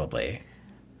tree probably.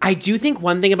 I do think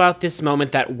one thing about this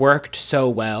moment that worked so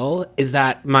well is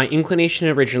that my inclination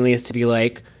originally is to be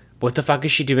like, what the fuck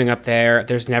is she doing up there?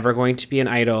 There's never going to be an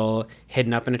idol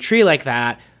hidden up in a tree like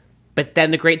that. But then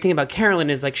the great thing about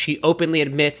Carolyn is, like, she openly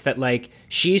admits that, like,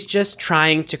 she's just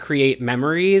trying to create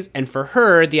memories. And for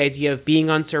her, the idea of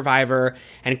being on Survivor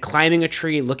and climbing a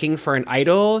tree looking for an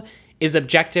idol is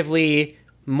objectively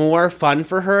more fun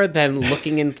for her than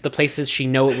looking in the places she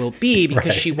know it will be,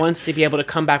 because she wants to be able to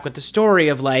come back with the story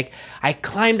of, like, I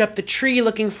climbed up the tree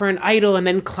looking for an idol and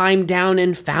then climbed down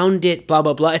and found it, blah,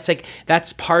 blah, blah. It's like,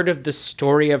 that's part of the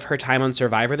story of her time on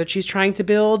Survivor that she's trying to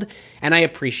build. And I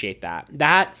appreciate that.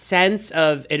 That sense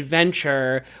of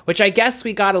adventure, which I guess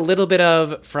we got a little bit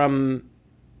of from,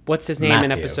 what's his name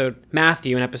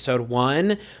Matthew in episode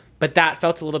 1. But that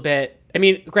felt a little bit, I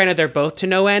mean, granted, they're both to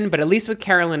no end, but at least with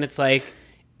Carolyn, it's like,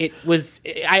 it was,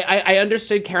 I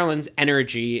understood Carolyn's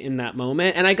energy in that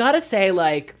moment. And I gotta say,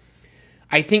 like,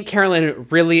 I think Carolyn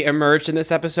really emerged in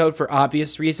this episode for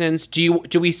obvious reasons. Do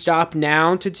we stop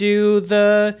now to do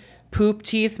the poop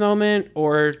teeth moment,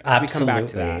 or do we come back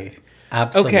to that?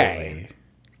 Absolutely.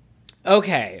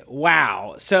 Okay.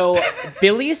 Wow. So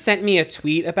Billy sent me a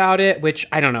tweet about it, which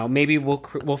I don't know. Maybe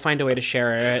we'll find a way to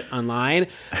share it online.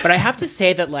 But I have to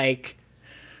say that, like,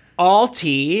 all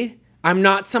tea. I'm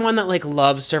not someone that, like,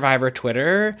 loves Survivor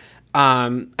Twitter.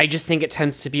 I just think it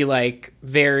tends to be, like,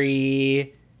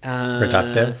 very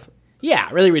Reductive. Yeah,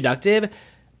 really reductive.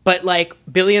 But, like,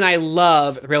 Billy and I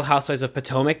love Real Housewives of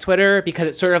Potomac Twitter because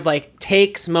it sort of, like,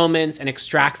 takes moments and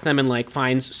extracts them and, like,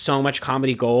 finds so much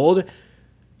comedy gold.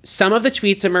 Some of the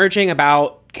tweets emerging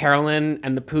about Carolyn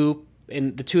and the poop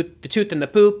and the tooth and the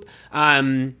poop,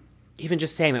 even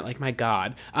just saying that, like, my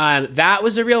God, that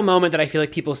was a real moment that I feel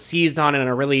like people seized on in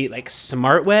a really, like,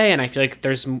 smart way. And I feel like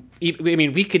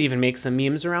we could even make some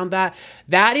memes around that.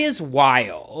 That is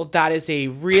wild. That is a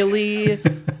really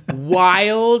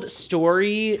wild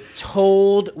story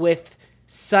told with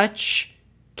such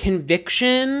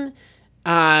conviction.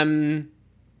 I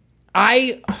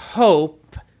hope.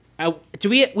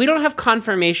 We don't have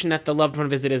confirmation that the loved one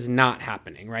visit is not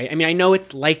happening, right? I mean, I know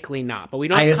it's likely not, but we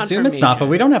don't have confirmation. I assume it's not, but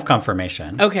we don't have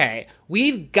confirmation. Okay.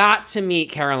 We've got to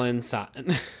meet Carolyn's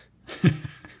son.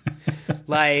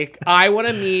 Like, I want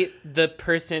to meet the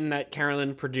person that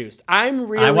Carolyn produced. I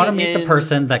want to meet the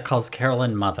person that calls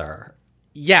Carolyn mother.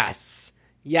 Yes.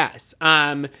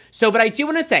 So, but I do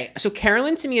want to say, so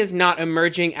Carolyn to me is not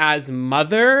emerging as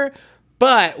mother,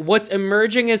 but what's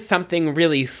emerging is something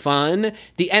really fun.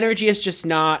 The energy is just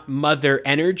not mother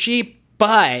energy,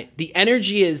 but the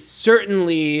energy is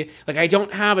certainly, like, I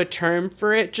don't have a term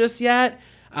for it just yet,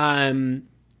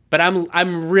 but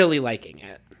I'm really liking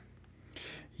it.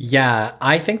 Yeah,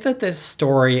 I think that this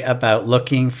story about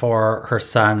looking for her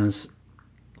son's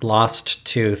lost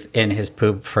tooth in his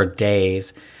poop for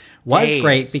days was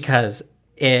great because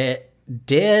it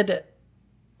did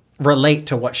relate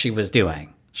to what she was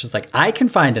doing. She's like, I can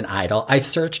find an idol. I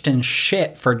searched in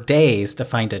shit for days to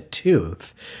find a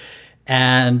tooth.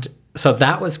 And so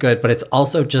that was good, but it's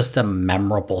also just a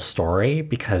memorable story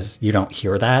because you don't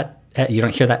hear that. You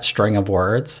don't hear that string of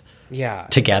words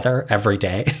together every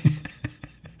day.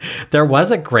 There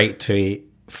was a great tweet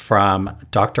from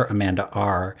Dr. Amanda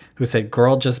R. who said,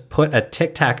 girl, just put a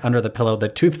Tic Tac under the pillow. The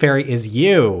tooth fairy is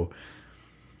you,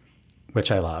 which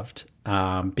I loved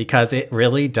because it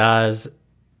really does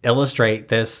illustrate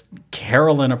this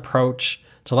Carolyn approach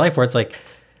to life where it's like,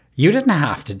 you didn't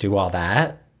have to do all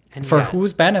that. And for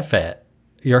whose benefit?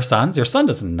 Your son's? Your son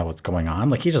doesn't know what's going on.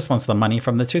 Like, he just wants the money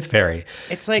from the tooth fairy.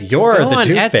 It's like, you're go the on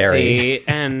tooth Etsy fairy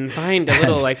and find a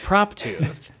little like prop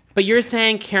tooth. But you're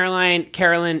saying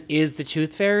Carolyn is the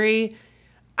tooth fairy?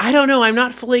 I don't know. I'm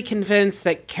not fully convinced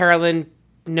that Carolyn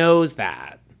knows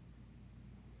that.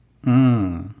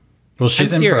 Well,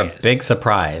 she's in for a big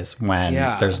surprise when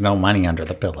there's no money under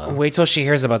the pillow. Wait till she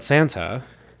hears about Santa.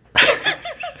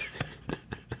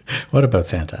 What about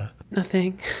Santa?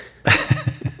 Nothing.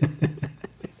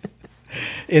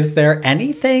 Is there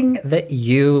anything that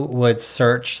you would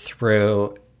search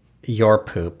through your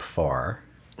poop for?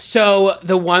 So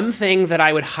the one thing that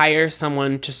I would hire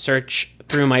someone to search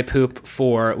through my poop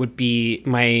for would be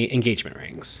my engagement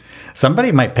rings.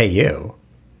 Somebody might pay you.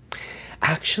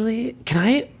 Actually, can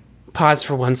I pause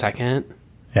for 1 second?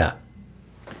 Yeah.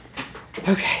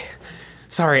 Okay.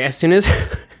 Sorry, as soon as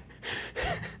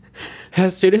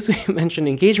we mentioned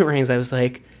engagement rings, I was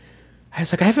like, I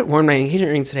haven't worn my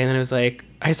engagement ring today. And then I was like,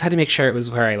 I just had to make sure it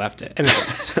was where I left it. And it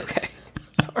was. Okay.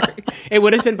 Sorry. It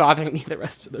would have been bothering me the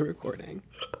rest of the recording.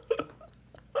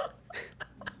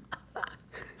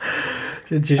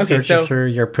 Did you search through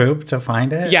your poop to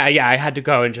find it? Yeah. I had to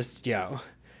go and just,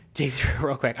 dig through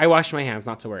real quick. I washed my hands,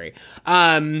 not to worry.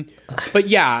 But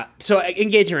yeah, so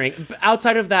engagement ring.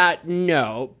 Outside of that,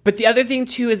 no. But the other thing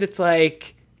too is it's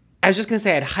like, I was just going to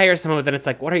say I'd hire someone, but then it's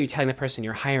like, what are you telling the person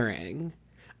you're hiring?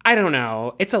 I don't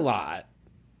know. It's a lot.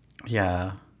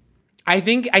 Yeah. I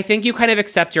think you kind of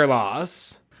accept your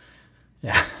loss.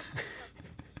 Yeah.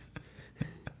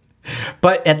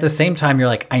 But at the same time, you're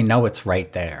like, I know it's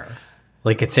right there.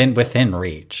 Like, it's within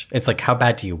reach. It's like, how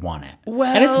bad do you want it?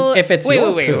 Well, and if it's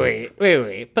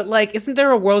wait. But like, isn't there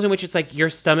a world in which it's like your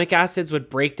stomach acids would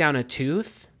break down a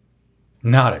tooth?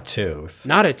 Not a tooth.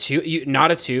 Not a tooth? Not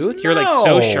a tooth? No. You're like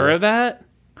so sure of that?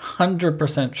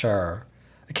 100% sure.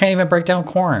 I can't even break down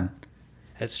corn.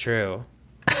 That's true.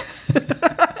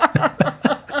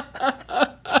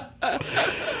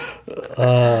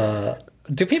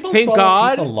 Do people Thank swallow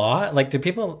God. teeth a lot? Like, do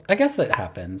people? I guess that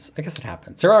happens. I guess it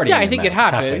happens. They're already. Yeah, in I your think it mouth.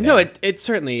 It's halfway happens. there. No, it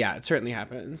certainly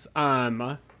happens.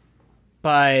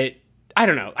 But I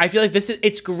don't know. I feel like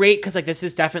it's great because like this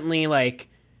is definitely like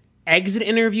exit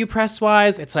interview press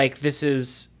wise. It's like this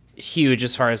is huge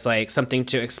as far as like something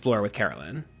to explore with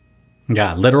Carolyn.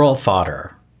 Yeah, literal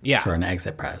fodder. Yeah. For an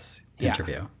exit press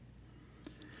interview.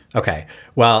 Yeah. Okay.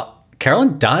 Well,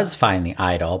 Carolyn does find the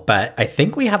idol, but I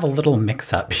think we have a little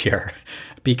mix up here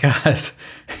because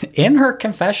in her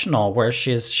confessional where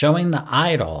she's showing the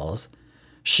idols,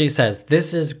 she says,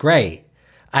 "This is great.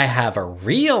 I have a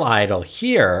real idol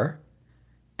here."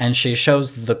 And she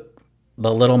shows the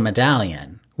little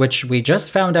medallion, which we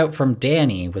just found out from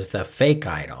Danny was the fake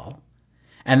idol.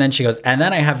 And then she goes, "And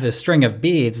then I have this string of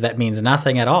beads that means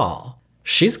nothing at all."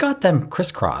 She's got them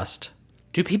crisscrossed.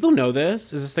 Do people know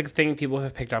this? Is this the thing people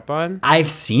have picked up on? I've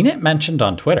seen it mentioned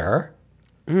on Twitter.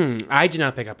 I did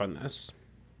not pick up on this.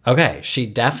 Okay, she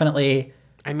definitely,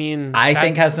 I mean, I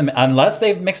think has them, unless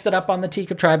they've mixed it up on the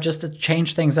Tika tribe just to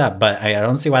change things up, but I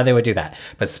don't see why they would do that.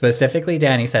 But specifically,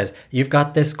 Danny says, "You've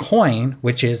got this coin,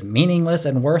 which is meaningless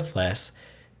and worthless.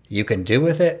 You can do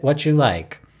with it what you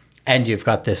like. And you've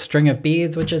got this string of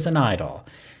beads, which is an idol."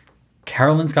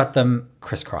 Carolyn's got them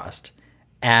crisscrossed.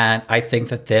 And I think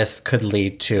that this could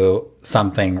lead to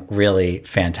something really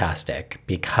fantastic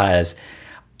because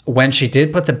when she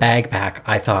did put the bag back,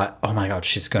 I thought, oh my God,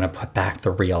 she's going to put back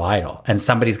the real idol. And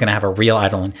somebody's going to have a real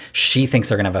idol and she thinks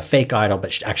they're going to have a fake idol,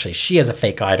 but she has a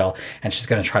fake idol and she's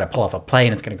going to try to pull off a play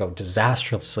and it's going to go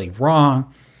disastrously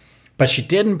wrong. But she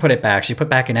didn't put it back. She put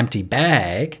back an empty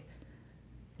bag,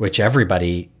 which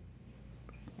everybody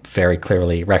very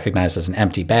clearly recognized as an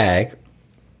empty bag.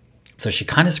 So she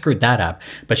kind of screwed that up,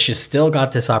 but she's still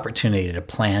got this opportunity to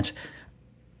plant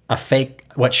a fake,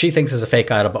 what she thinks is a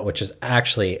fake idol, but which is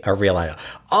actually a real idol.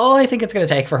 All I think it's going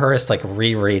to take for her is to like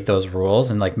reread those rules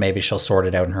and like maybe she'll sort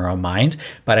it out in her own mind.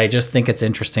 But I just think it's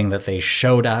interesting that they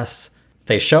showed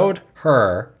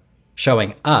her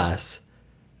showing us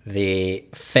the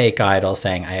fake idol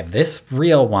saying, "I have this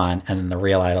real one," and then the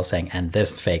real idol saying, "And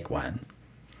this fake one."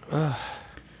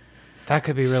 That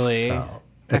could be really... So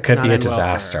it could be a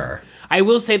disaster. I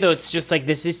will say, though, it's just like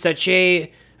this is such a,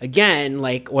 again,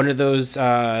 like one of those,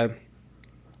 signs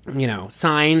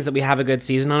that we have a good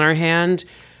season on our hand.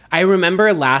 I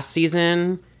remember last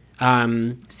season,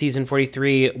 season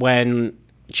 43, when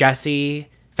Jesse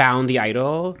found the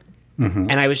idol. Mm-hmm.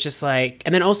 And I was just like,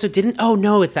 and then also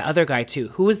it's that other guy too.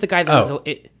 Who was the guy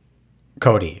that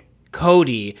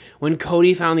Cody, when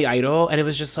Cody found the idol, and it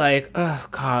was just like, oh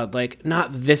God, like not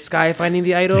this guy finding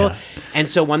the idol. Yeah. And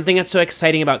so one thing that's so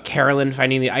exciting about Carolyn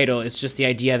finding the idol is just the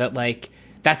idea that like,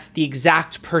 that's the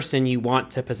exact person you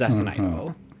want to possess an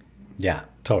idol. Yeah,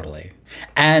 totally.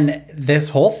 And this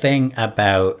whole thing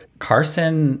about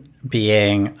Carson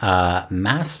being a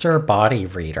master body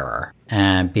reader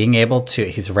and being able to,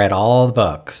 he's read all the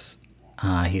books.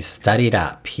 He's studied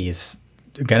up. He's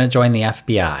going to join the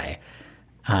FBI.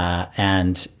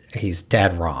 And he's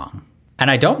dead wrong.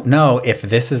 And I don't know if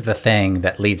this is the thing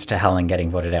that leads to Helen getting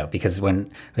voted out, because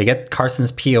when we get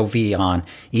Carson's POV on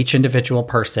each individual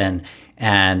person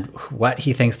and what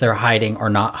he thinks they're hiding or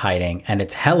not hiding, and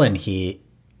it's Helen he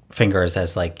fingers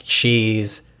as like,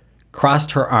 she's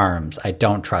crossed her arms. I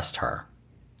don't trust her.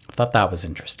 I thought that was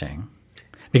interesting.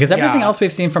 Because everything else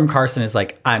we've seen from Carson is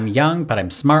like, I'm young, but I'm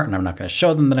smart, and I'm not going to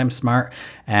show them that I'm smart.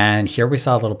 And here we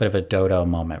saw a little bit of a Dodo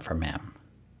moment from him.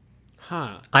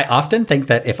 I often think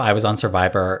that if I was on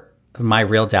Survivor, my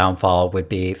real downfall would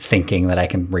be thinking that I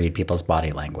can read people's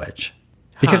body language.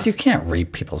 Because you can't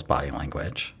read people's body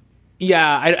language.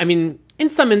 Yeah, I mean, in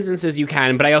some instances you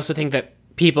can, but I also think that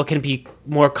people can be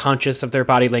more conscious of their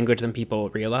body language than people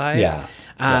realize. Yeah.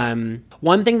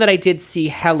 One thing that I did see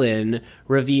Helen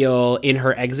reveal in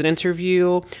her exit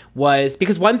interview was,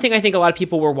 because one thing I think a lot of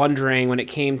people were wondering when it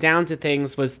came down to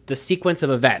things was the sequence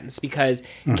of events, because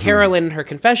Carolyn in her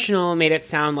confessional made it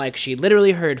sound like she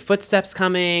literally heard footsteps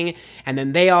coming, and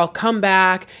then they all come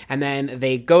back, and then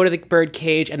they go to the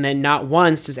birdcage, and then not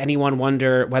once does anyone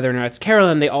wonder whether or not it's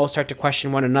Carolyn. They all start to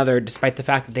question one another despite the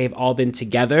fact that they've all been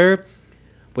together,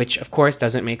 which of course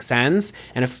doesn't make sense.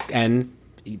 And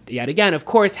yet again, of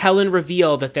course, Helen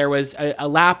revealed that there was a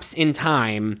lapse in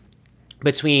time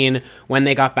between when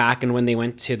they got back and when they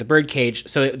went to the birdcage.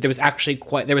 So there was actually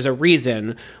there was a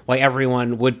reason why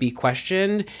everyone would be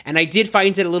questioned. And I did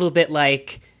find it a little bit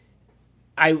like,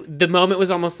 the moment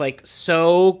was almost like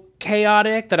so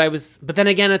chaotic that but then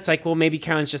again, it's like, well, maybe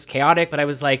Carolyn's just chaotic, but I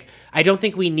was like, I don't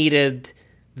think we needed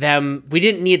we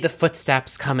didn't need the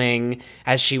footsteps coming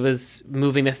as she was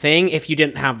moving the thing if you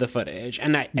didn't have the footage.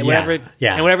 And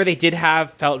whatever they did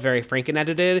have felt very Franken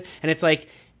edited. And it's like,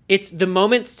 the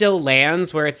moment still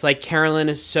lands where it's like Carolyn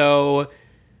is so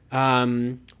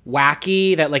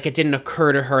wacky that like it didn't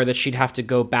occur to her that she'd have to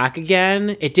go back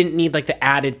again. It didn't need like the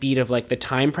added beat of like the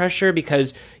time pressure,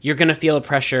 because you're going to feel a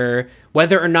pressure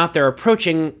whether or not they're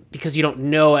approaching, because you don't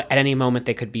know at any moment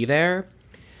they could be there.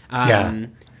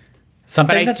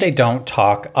 Something that they don't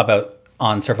talk about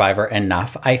on Survivor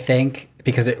enough, I think,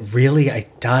 because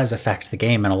it does affect the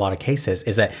game in a lot of cases,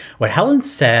 is that what Helen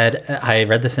said, I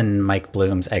read this in Mike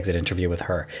Bloom's exit interview with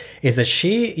her, is that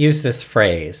she used this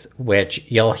phrase, which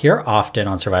you'll hear often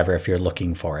on Survivor if you're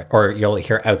looking for it, or you'll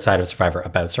hear outside of Survivor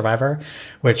about Survivor,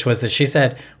 which was that she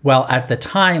said, well, at the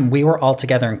time we were all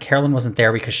together and Carolyn wasn't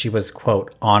there because she was,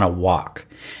 quote, on a walk.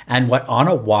 And what on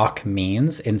a walk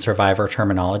means in Survivor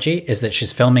terminology is that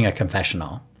she's filming a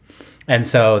confessional. And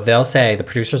so they'll say, the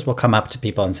producers will come up to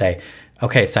people and say,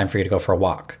 okay, it's time for you to go for a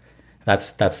walk. That's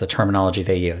the terminology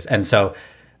they use. And so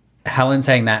Helen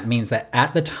saying that means that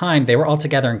at the time they were all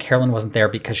together and Carolyn wasn't there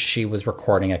because she was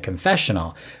recording a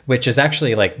confessional, which is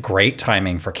actually like great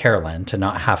timing for Carolyn to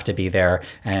not have to be there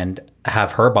and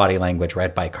have her body language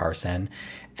read by Carson.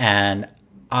 And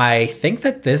I think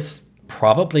that this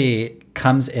probably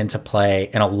comes into play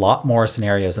in a lot more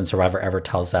scenarios than Survivor ever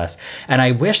tells us. And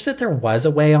I wish that there was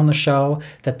a way on the show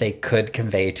that they could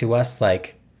convey to us,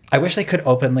 like, I wish they could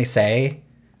openly say,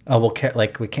 "Oh, well,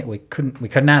 we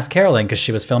couldn't ask Carolyn because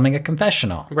she was filming a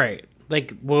confessional." Right.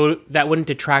 Like, well, that wouldn't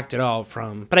detract at all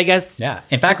from. But I guess, yeah.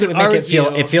 In fact, it would make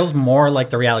it feels more like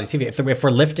the reality TV. If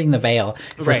we're lifting the veil,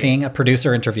 if we're seeing a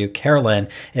producer interview Carolyn,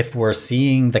 if we're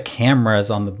seeing the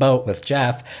cameras on the boat with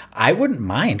Jeff, I wouldn't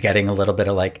mind getting a little bit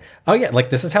of like, oh yeah, like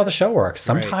this is how the show works.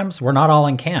 Sometimes we're not all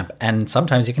in camp, and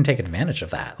sometimes you can take advantage of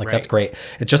that. Like that's great.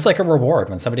 It's just like a reward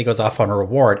when somebody goes off on a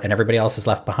reward and everybody else is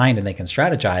left behind and they can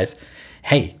strategize.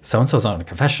 Hey, so and so's on a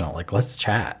confessional. Like let's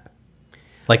chat.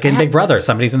 Like in Big Brother,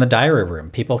 somebody's in the diary room.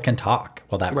 People can talk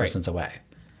while that person's away.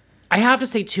 I have to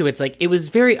say, too, it's like it was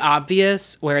very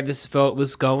obvious where this vote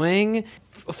was going.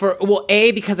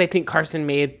 Because I think Carson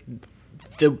made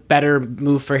the better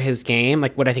move for his game,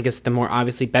 like what I think is the more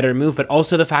obviously better move, but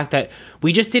also the fact that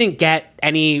we just didn't get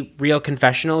any real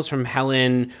confessionals from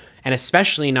Helen, and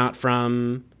especially not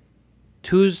from...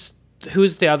 Who's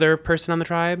the other person on the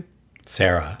tribe?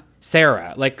 Sarah.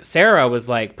 Like Sarah was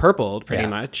like purpled pretty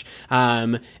much.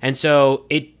 And so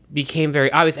it became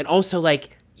very obvious. And also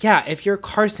like, yeah, if you're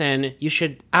Carson, you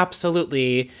should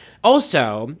absolutely.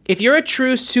 Also, if you're a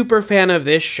true super fan of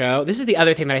this show, this is the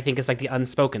other thing that I think is like the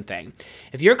unspoken thing.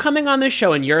 If you're coming on this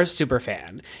show and you're a super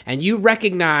fan and you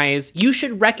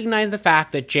should recognize the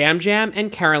fact that Jam Jam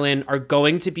and Carolyn are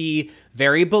going to be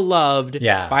very beloved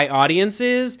by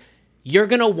audiences. You're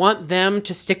going to want them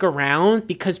to stick around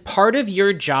because part of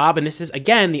your job, and this is,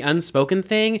 again, the unspoken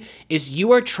thing, is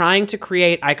you are trying to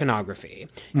create iconography.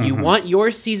 Mm-hmm. You want your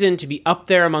season to be up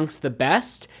there amongst the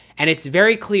best, and it's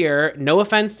very clear, no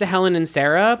offense to Helen and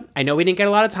Sarah, I know we didn't get a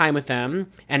lot of time with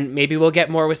them, and maybe we'll get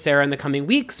more with Sarah in the coming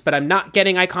weeks, but I'm not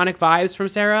getting iconic vibes from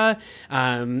Sarah.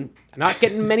 I'm not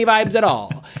getting many vibes at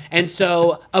all. And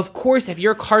so, of course, if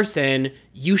you're Carson,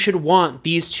 you should want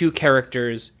these two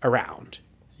characters around.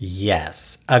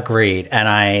 Yes, agreed. And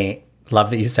I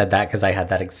love that you said that because I had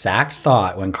that exact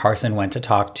thought when Carson went to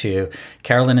talk to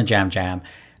Carolyn and Jam Jam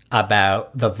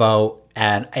about the vote.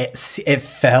 And it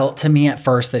felt to me at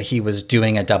first that he was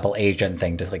doing a double agent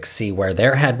thing to like see where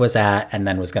their head was at and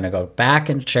then was going to go back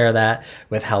and share that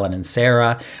with Helen and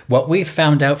Sarah. What we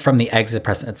found out from the exit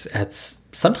press, it's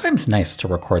sometimes nice to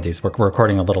record these. We're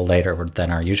recording a little later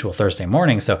than our usual Thursday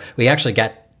morning. So we actually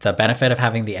get the benefit of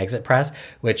having the exit press,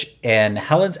 which in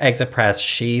Helen's exit press,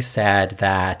 she said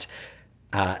that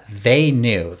they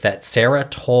knew that Sarah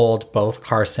told both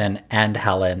Carson and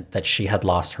Helen that she had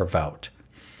lost her vote.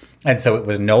 And so it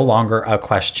was no longer a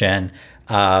question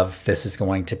of this is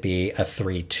going to be a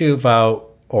 3-2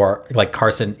 vote or like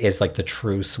Carson is like the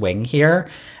true swing here.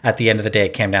 At the end of the day,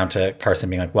 it came down to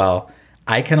Carson being like, well,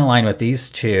 I can align with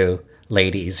these two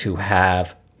ladies who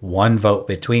have one vote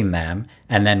between them,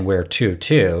 and then we're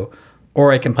 2-2,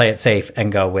 or I can play it safe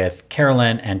and go with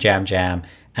Carolyn and Jam Jam,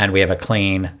 and we have a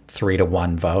clean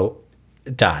 3-1 vote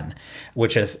done.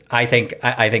 Which is, I think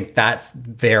that's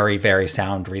very, very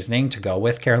sound reasoning to go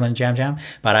with Carolyn and Jam Jam.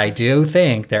 But I do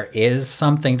think there is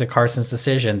something to Carson's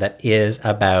decision that is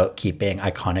about keeping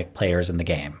iconic players in the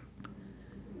game.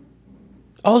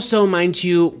 Also, mind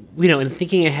you, in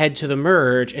thinking ahead to the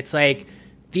merge, it's like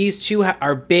these two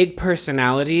are big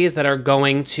personalities that are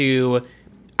going to,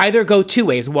 either go two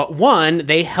ways. One,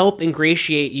 they help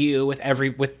ingratiate you with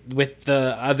with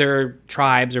the other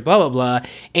tribes or blah blah blah,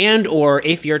 and or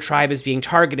if your tribe is being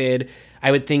targeted,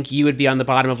 I would think you would be on the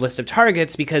bottom of list of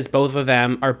targets because both of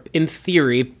them are, in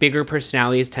theory, bigger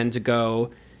personalities tend to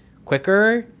go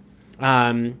quicker.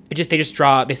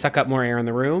 They suck up more air in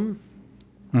the room.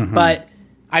 Mm-hmm. But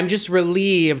I'm just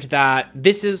relieved that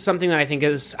this is something that I think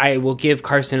I will give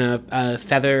Carson a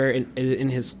feather in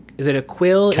his, is it a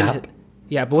quill? Cap.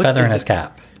 Yeah, but feather in his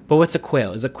cap. But what's a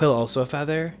quill? Is a quill also a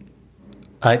feather?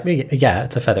 Yeah,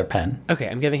 it's a feather pen. Okay,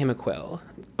 I'm giving him a quill.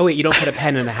 Oh wait, you don't put a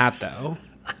pen in a hat though.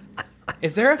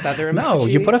 Is there a feather emoji? No,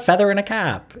 you put a feather in a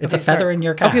cap. It's a feather in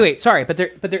your cap. Okay, wait, sorry, but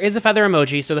there is a feather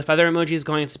emoji, so the feather emoji is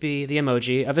going to be the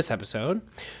emoji of this episode.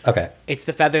 Okay. It's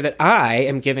the feather that I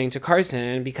am giving to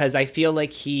Carson because I feel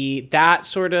like it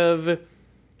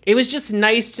was just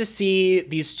nice to see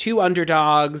these two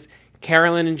underdogs,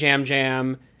 Carolyn and Jam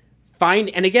Jam,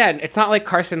 and again, it's not like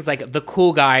Carson's like the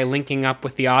cool guy linking up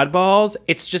with the oddballs.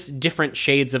 It's just different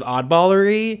shades of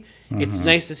oddballery. Mm-hmm. It's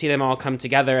nice to see them all come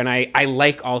together, and I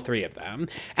like all three of them.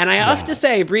 And I have to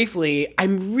say, briefly,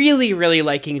 I'm really, really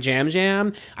liking Jam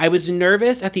Jam. I was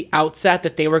nervous at the outset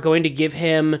that they were going to give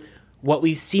him what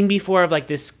we've seen before of like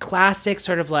this classic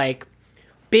sort of like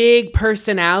big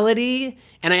personality,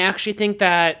 and I actually think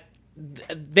that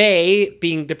they,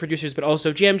 being the producers, but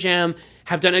also Jam Jam,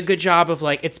 have done a good job of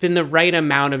like, it's been the right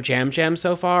amount of Jam Jam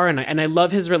so far. And I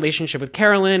love his relationship with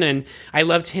Carolyn, and I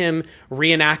loved him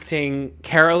reenacting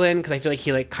Carolyn because I feel like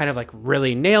he like kind of like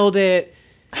really nailed it.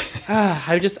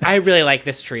 I really like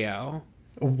this trio.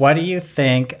 What do you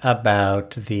think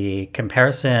about the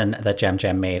comparison that Jam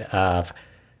Jam made of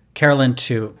Carolyn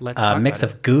to a mix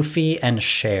of Goofy and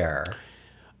Cher?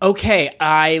 Okay,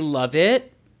 I love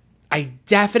it. I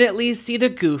definitely see the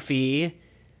Goofy.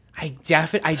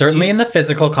 Certainly in the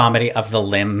physical comedy of the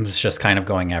limbs just kind of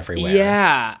going everywhere.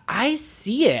 Yeah, I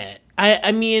see it.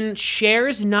 I mean,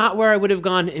 Cher's not where I would have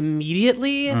gone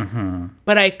immediately,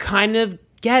 but I kind of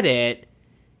get it.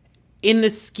 In the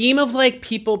scheme of like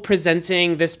people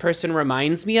presenting this person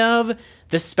reminds me of,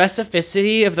 the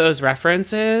specificity of those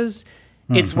references,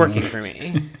 it's working for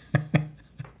me.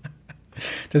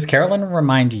 Does Carolyn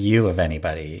remind you of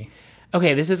anybody?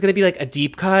 Okay, this is going to be like a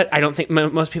deep cut. I don't think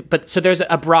most people, but so there's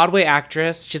a Broadway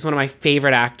actress. She's one of my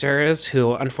favorite actors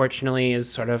who unfortunately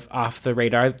is sort of off the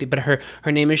radar, but her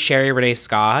name is Sherry Renee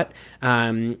Scott.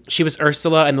 She was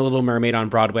Ursula in The Little Mermaid on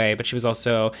Broadway, but she was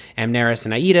also Amneris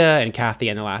and Aida and Kathy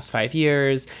in the last 5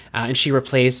 years. And she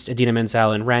replaced Idina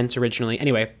Menzel in Rent originally.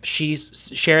 Anyway,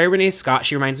 she's Sherry Renee Scott.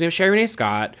 She reminds me of Sherry Renee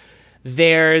Scott.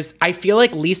 I feel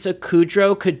like Lisa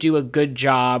Kudrow could do a good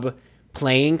job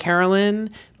playing Carolyn,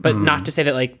 but not to say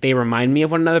that like they remind me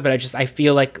of one another, but I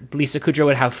feel like Lisa Kudrow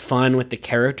would have fun with the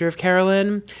character of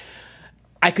Carolyn.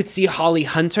 I could see Holly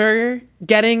Hunter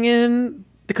getting in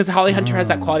because Holly Hunter has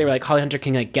that quality where like Holly Hunter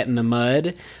can like get in the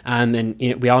mud, and you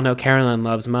know, we all know Carolyn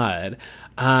loves mud.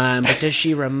 But does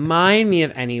she remind me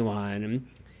of anyone?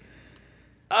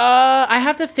 I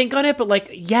have to think on it, but like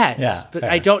yes, but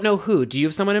fair. I don't know who. Do you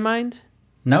have someone in mind?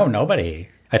 No, nobody.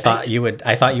 I thought you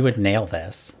would nail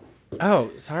this.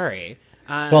 Oh, sorry.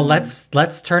 Well,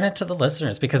 let's turn it to the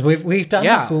listeners because we've done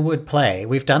the Who Would Play.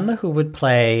 We've done the Who Would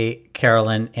Play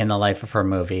Carolyn in the life of her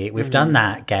movie. We've done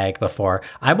that gag before.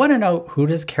 I want to know, who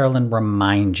does Carolyn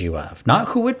remind you of? Not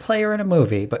who would play her in a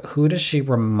movie, but who does she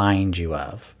remind you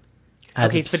of?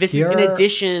 But this is in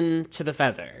addition to the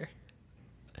feather.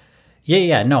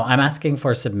 Yeah. No, I'm asking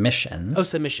for submissions. Oh,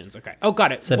 submissions. Okay. Oh,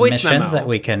 got it. Submissions that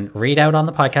we can read out on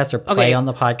the podcast or play on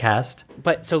the podcast.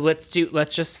 But so let's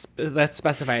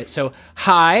specify it. So,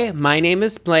 hi, my name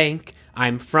is blank.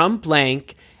 I'm from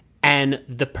blank. And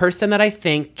the person that I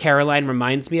think Caroline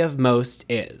reminds me of most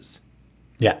is.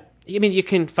 Yeah. I mean, you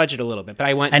can fudge it a little bit, but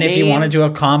I want And name. If you want to do a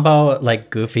combo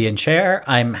like Goofy and Cher,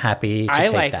 I'm happy to take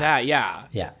that. I like that, yeah.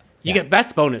 Yeah. You get,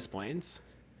 that's bonus points.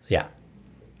 Yeah.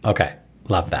 Okay.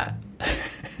 Love that.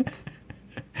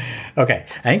 Okay.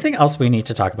 Anything else we need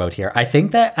to talk about here? I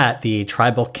think that at the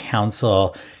tribal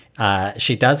council,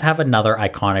 she does have another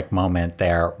iconic moment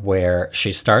there where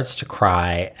she starts to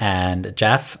cry, and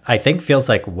Jeff, I think, feels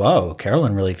like, whoa,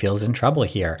 Carolyn really feels in trouble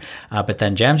here. But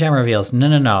then Jam Jam reveals,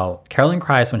 no. Carolyn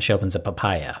cries when she opens a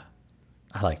papaya.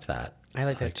 I liked that. I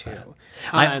like that too.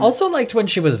 I also liked when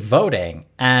she was voting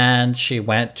and she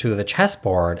went to the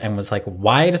chessboard and was like,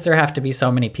 why does there have to be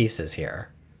so many pieces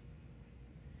here?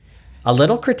 A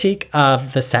little critique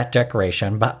of the set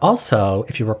decoration, but also,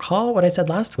 if you recall what I said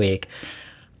last week,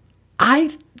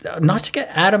 not to get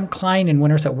Adam Klein and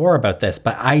Winners at War about this,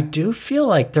 but I do feel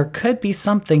like there could be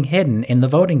something hidden in the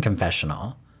voting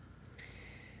confessional.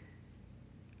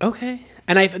 Okay.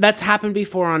 And that's happened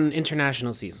before on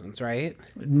international seasons, right?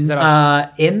 Is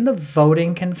that In the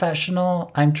voting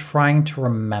confessional, I'm trying to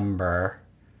remember.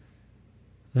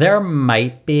 There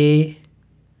might be.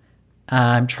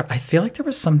 I feel like there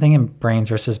was something in Brains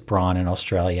versus Brawn in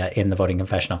Australia in the voting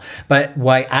confessional. But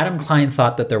why Adam Klein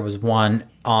thought that there was one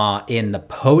in the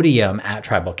podium at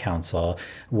Tribal Council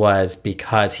was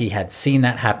because he had seen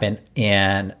that happen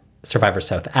in Survivor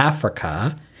South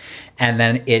Africa. And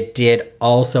then it did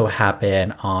also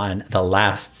happen on the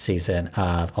last season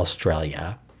of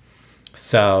Australia.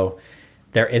 So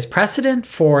there is precedent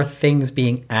for things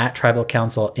being at Tribal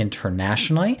Council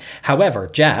internationally. However,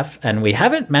 Jeff, and we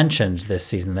haven't mentioned this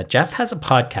season that Jeff has a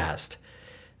podcast,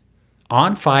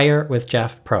 On Fire with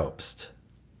Jeff Probst.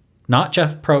 Not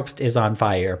Jeff Probst is on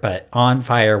fire, but On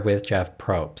Fire with Jeff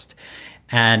Probst.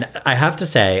 And I have to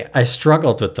say, I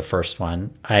struggled with the first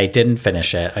one. I didn't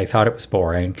finish it. I thought it was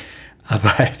boring. And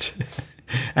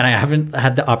I haven't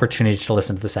had the opportunity to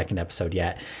listen to the second episode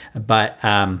yet. But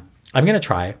I'm going to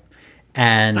try.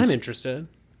 And I'm interested.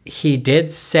 He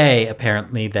did say,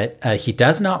 apparently, that he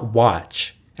does not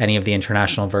watch any of the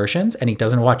international versions, and he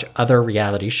doesn't watch other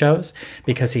reality shows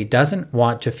because he doesn't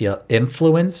want to feel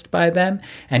influenced by them.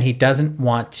 And he doesn't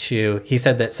want to, he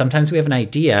said that sometimes we have an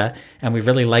idea and we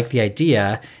really like the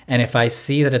idea. And if I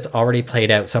see that it's already played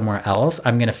out somewhere else,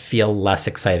 I'm going to feel less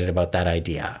excited about that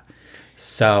idea.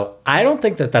 So I don't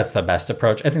think that that's the best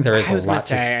approach. I think there is a lot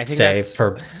to say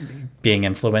for being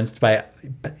influenced by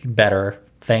better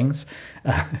things.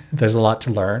 There's a lot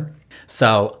to learn.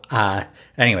 So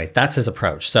anyway, that's his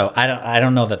approach. So I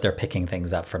don't know that they're picking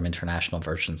things up from international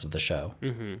versions of the show.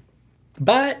 Mm-hmm.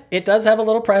 But it does have a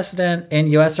little precedent in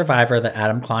U.S. Survivor that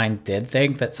Adam Klein did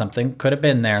think that something could have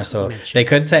been there. So they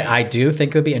could say, I do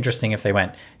think it would be interesting if they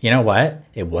went, you know what?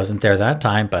 It wasn't there that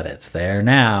time, but it's there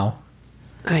now.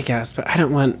 I guess, but I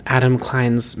don't want Adam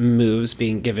Klein's moves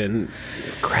being given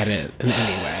credit in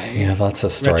any way. Yeah, that's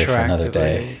a story for another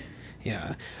day.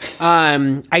 Yeah.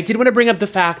 I did want to bring up the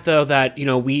fact, though, that, you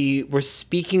know, we were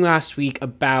speaking last week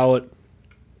about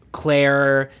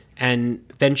Claire and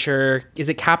venture. Is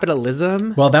it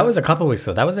capitalism? Well, that was a couple weeks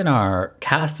ago. That was in our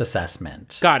cast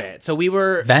assessment. Got it. So we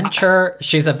were... Venture.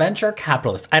 She's a venture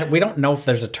capitalist. We don't know if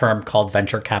there's a term called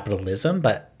venture capitalism,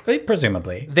 but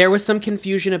presumably. There was some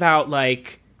confusion about,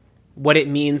 like, what it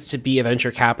means to be a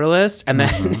venture capitalist. And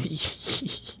then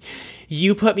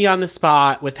you put me on the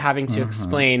spot with having to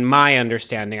explain my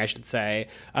understanding, I should say,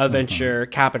 of venture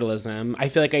capitalism. I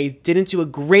feel like I didn't do a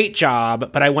great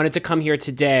job, but I wanted to come here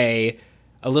today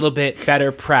a little bit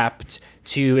better prepped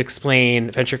to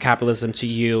explain venture capitalism to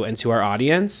you and to our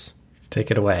audience. Take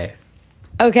it away.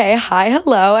 Okay, hi,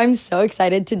 hello. I'm so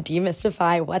excited to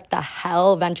demystify what the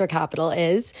hell venture capital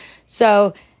is.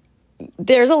 So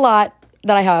there's a lot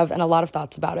that I have and a lot of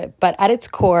thoughts about it. But at its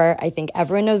core, I think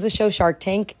everyone knows the show Shark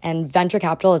Tank, and venture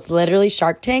capital is literally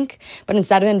Shark Tank. But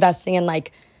instead of investing in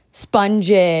like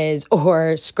sponges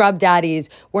or scrub daddies,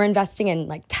 we're investing in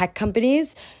like tech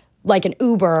companies like an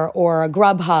Uber or a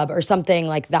Grubhub or something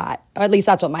like that. Or at least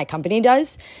that's what my company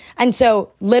does. And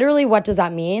so literally what does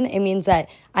that mean? It means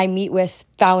that I meet with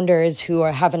founders who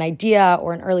have an idea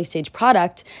or an early stage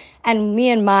product, and me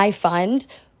and my fund,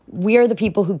 we are the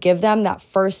people who give them that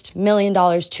first $1 million,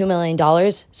 $2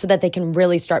 million so that they can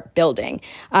really start building.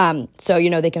 So, you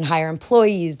know, they can hire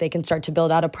employees, they can start to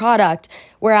build out a product.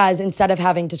 Whereas instead of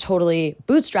having to totally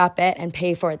bootstrap it and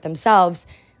pay for it themselves,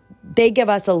 they give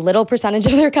us a little percentage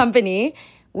of their company.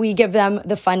 We give them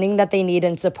the funding that they need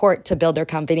and support to build their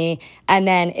company. And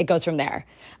then it goes from there.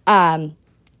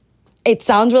 It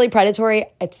sounds really predatory.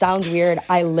 It sounds weird.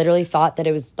 I literally thought that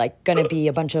it was like going to be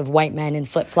a bunch of white men in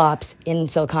flip-flops in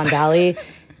Silicon Valley.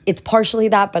 It's partially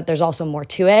that, but there's also more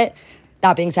to it.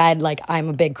 That being said, like, I'm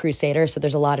a big crusader, so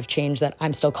there's a lot of change that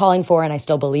I'm still calling for and I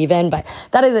still believe in. But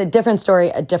that is a different story,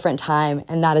 a different time,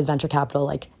 and that is venture capital,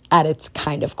 like, at its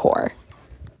kind of core.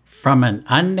 From an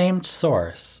unnamed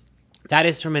source. That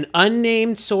is from an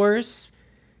unnamed source,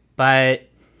 but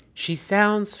she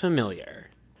sounds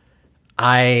familiar.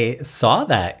 I saw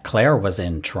that Claire was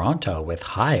in Toronto with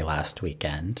Hi last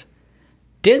weekend.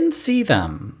 Didn't see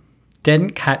them.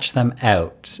 Didn't catch them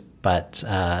out, but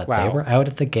They were out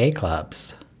at the gay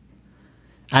clubs.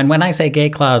 And when I say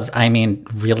gay clubs, I mean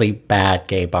really bad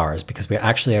gay bars, because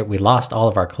we lost all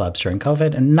of our clubs during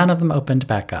COVID and none of them opened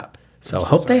back up. So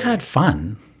hope they had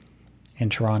fun in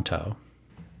Toronto.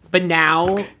 But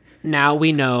now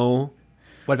we know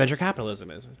what venture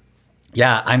capitalism is.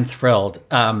 Yeah, I'm thrilled.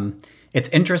 It's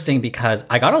interesting because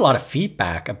I got a lot of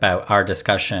feedback about our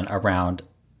discussion around,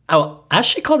 as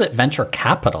she called it, venture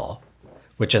capital,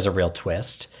 which is a real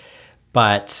twist.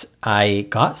 But I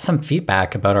got some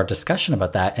feedback about our discussion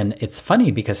about that. And it's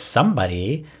funny because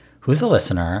somebody who's a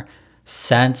listener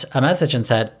sent a message and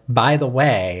said, by the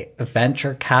way,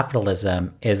 venture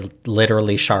capitalism is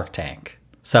literally Shark Tank.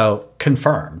 So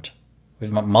confirmed.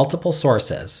 We've got multiple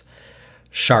sources.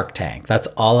 Shark Tank. That's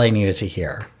all I needed to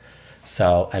hear.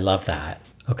 So I love that.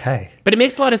 Okay. But it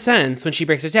makes a lot of sense when she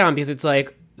breaks it down because it's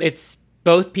like, it's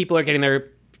both people are getting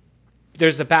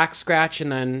there's a back scratch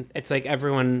and then it's like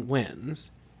everyone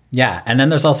wins. Yeah. And then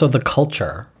there's also the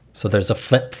culture. So there's a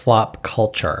flip-flop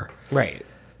culture. Right.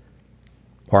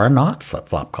 Or a not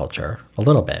flip-flop culture. A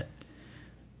little bit.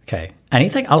 Okay.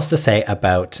 Anything else to say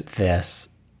about this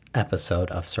episode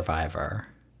of Survivor?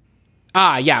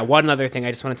 Yeah. One other thing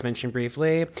I just wanted to mention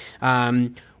briefly.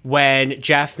 When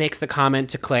Jeff makes the comment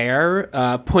to Claire,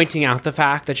 pointing out the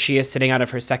fact that she is sitting out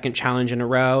of her second challenge in a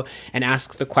row and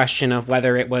asks the question of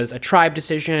whether it was a tribe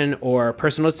decision or a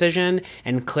personal decision,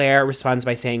 and Claire responds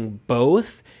by saying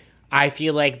both, I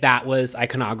feel like that was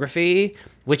iconography,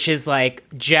 which is like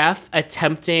Jeff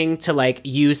attempting to like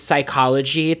use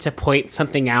psychology to point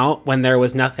something out when there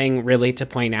was nothing really to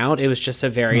point out. It was just a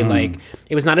very like,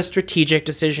 it was not a strategic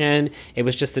decision. It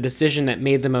was just a decision that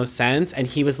made the most sense. And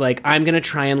he was like, I'm going to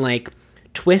try and like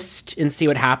twist and see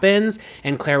what happens.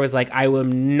 And Claire was like, I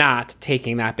am not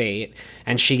taking that bait.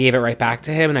 And she gave it right back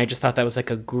to him. And I just thought that was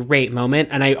like a great moment.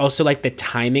 And I also like the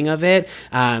timing of it.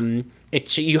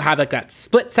 You have like that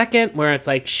split second where it's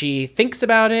like she thinks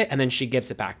about it and then she gives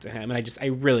it back to him. And I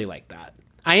really like that.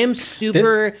 I am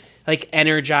super like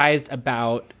energized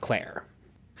about Claire.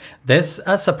 This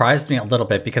surprised me a little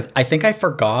bit because I think I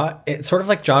forgot. It sort of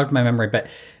like jogged my memory, but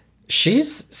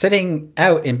she's sitting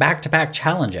out in back-to-back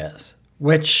challenges,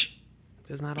 which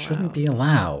shouldn't be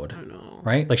allowed. I know.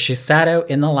 Right? Like she sat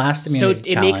out in the last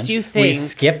immunity challenge. Makes you think. We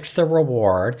skipped the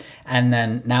reward, and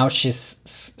then now she's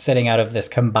sitting out of this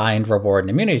combined reward and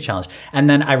immunity challenge. And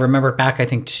then I remember back, I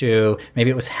think, to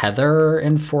maybe it was Heather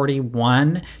in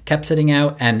 41 kept sitting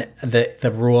out, and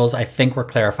the rules, I think, were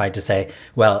clarified to say,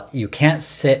 well, you can't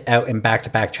sit out in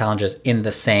back-to-back challenges in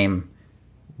the same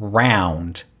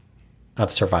round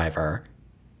of Survivor.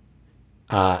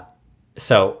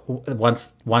 So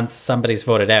once somebody's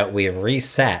voted out, we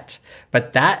reset.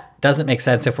 But that doesn't make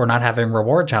sense if we're not having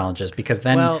reward challenges, because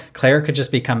then Claire could just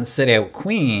become sit-out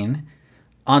queen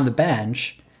on the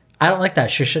bench. I don't like that.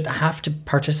 She should have to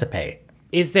participate.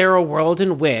 Is there a world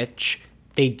in which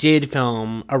they did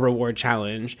film a reward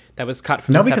challenge that was cut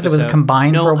from this episode? No, because it was a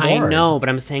combined reward. I know, but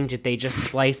I'm saying, did they just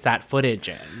splice that footage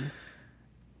in?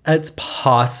 It's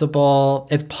possible.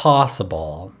 It's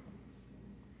possible.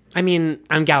 I mean,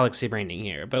 I'm galaxy braining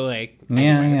here, but like,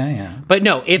 yeah. But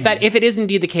no, if it is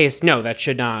indeed the case, no, that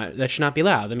should not be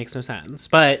allowed. That makes no sense.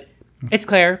 But it's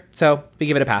Claire, so we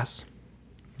give it a pass.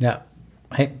 Yeah.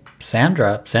 Hey,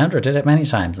 Sandra did it many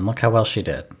times, and look how well she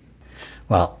did.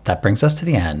 Well, that brings us to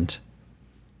the end.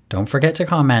 Don't forget to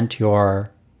comment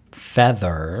your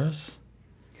feathers.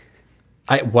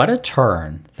 What a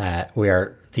turn that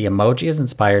the emoji is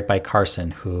inspired by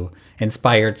Carson, who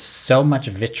inspired so much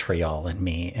vitriol in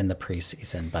me in the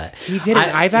preseason. But he didn't.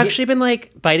 I've actually been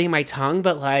like biting my tongue,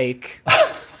 but like,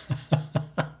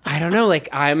 I don't know. Like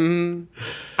I'm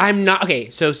not okay.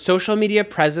 So social media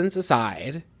presence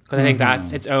aside, because I think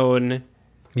that's its own.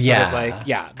 Sort of like,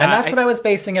 and that's what I was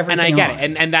basing everything on. And I get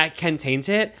it, and that can taint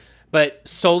it. But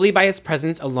solely by his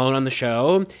presence alone on the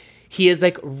show, he is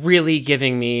like really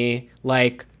giving me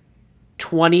like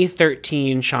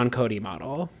 2013 Sean Cody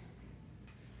model.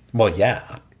 Well,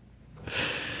 yeah.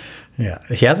 Yeah.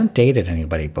 He hasn't dated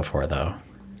anybody before, though.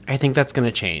 I think that's going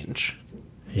to change.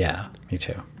 Yeah, me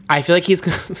too. I feel like he's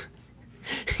going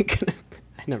to...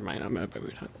 Never mind. I'm going to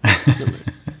move on.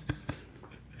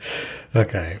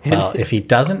 Okay. Well, if he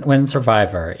doesn't win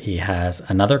Survivor, he has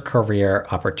another career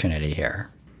opportunity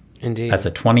here. Indeed. As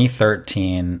a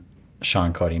 2013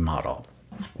 Sean Cody model.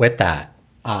 With that,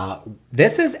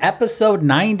 this is episode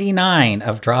 99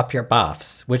 of Drop Your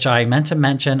Buffs, which I meant to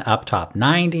mention up top.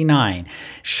 99.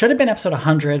 Should have been episode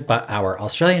 100, but our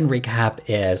Australian recap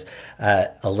is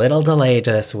a little delayed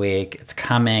this week. It's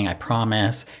coming, I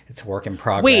promise. It's a work in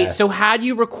progress. Wait, so had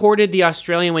you recorded the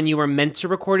Australian when you were meant to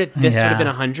record it, this would have been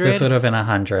 100? This would have been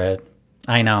 100.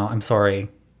 I know. I'm sorry.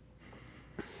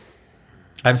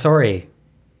 I'm sorry.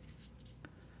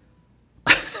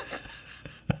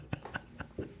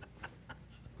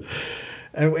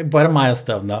 What a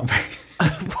milestone, though.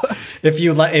 If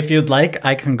you'd like,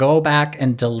 I can go back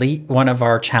and delete one of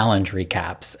our challenge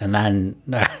recaps, and then.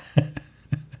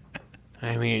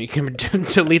 I mean, you can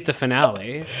delete the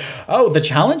finale. Oh, the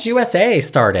Challenge USA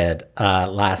started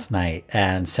last night,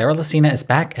 and Sarah Lacina is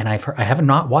back, and I have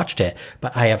not watched it,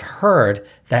 but I have heard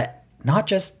that not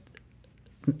just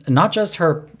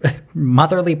her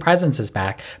motherly presence is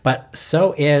back, but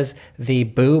so is the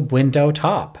boob window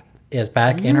top is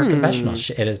back in her confessional.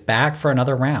 It is back for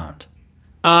another round.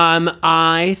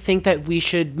 I think that we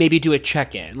should maybe do a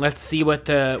check-in. Let's see what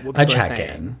people A are check-in.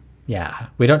 saying. Yeah.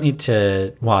 We don't need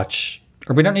to watch,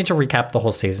 or we don't need to recap the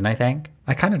whole season, I think.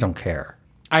 I kind of don't care.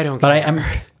 I don't But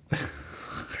care.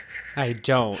 I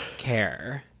don't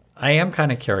care. I am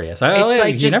kind of curious.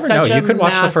 like you just never know. such You a could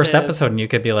watch the first massive- episode and you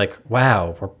could be like,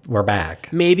 wow, we're back.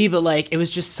 Maybe, but like it was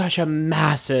just such a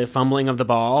massive fumbling of the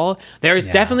ball. There is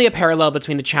definitely a parallel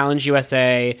between the Challenge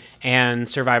USA and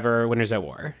Survivor Winners at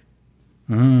War.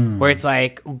 Where it's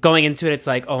like going into it, it's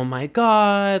like, oh my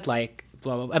God, like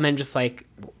blah, blah, blah. And then just like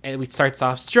it starts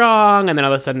off strong. And then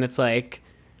all of a sudden it's like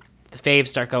the faves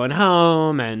start going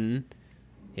home. And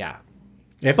yeah,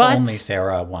 If But- only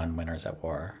Sarah won Winners at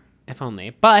War. if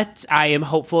only. But I am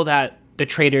hopeful that the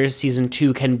Traders season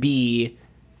 2 can be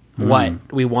what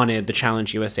we wanted the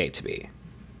Challenge USA to be.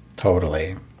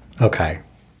 Totally. Okay.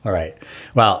 All right.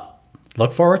 Well,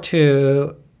 look forward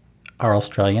to our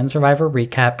Australian Survivor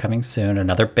recap coming soon.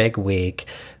 Another big week.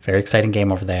 Very exciting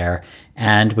game over there.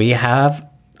 And we have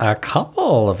a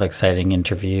couple of exciting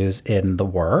interviews in the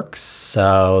works.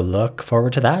 So look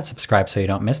forward to that. Subscribe so you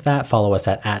don't miss that. Follow us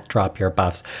at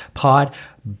 @DropYourBuffsPod.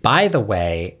 By the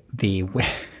way, the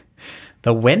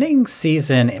winning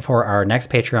season for our next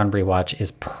Patreon rewatch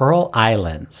is Pearl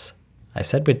Islands. I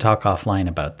said we'd talk offline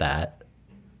about that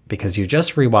because you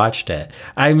just rewatched it.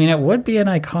 I mean, it would be an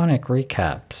iconic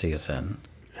recap season.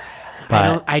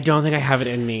 But I don't think I have it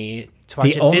in me to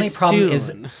watch the it only this problem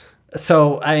soon. is,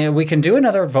 so I mean, we can do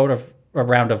another a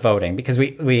round of voting because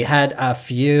we had a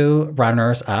few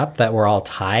runners up that were all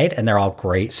tied and they're all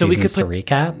great So we seasons could to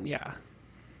recap. Yeah.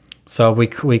 So we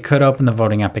could open the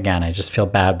voting up again. I just feel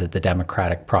bad that the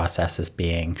democratic process is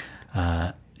being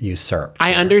usurped.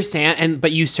 I understand,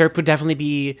 but usurp would definitely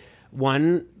be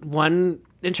one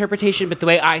interpretation. But the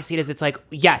way I see it is, it's like,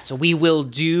 yes, we will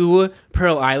do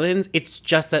Pearl Islands. It's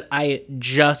just that I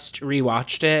just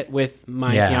rewatched it with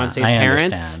my Yeah, fiance's I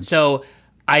parents, understand. so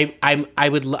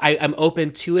I'm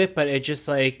open to it, but it just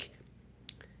like.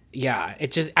 Yeah,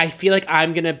 I feel like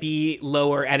I'm gonna be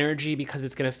lower energy because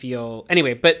it's gonna feel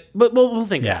anyway. But we'll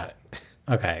think about it.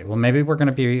 Okay. Well, maybe we're going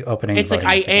to be opening. It's like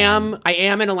voting up again. I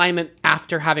am in alignment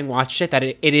after having watched it that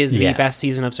it is the Yeah. best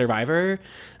season of Survivor.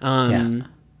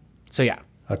 So yeah,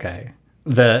 Okay.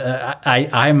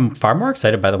 I'm far more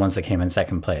excited by the ones that came in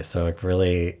second place. They're like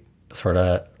really sort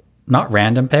of not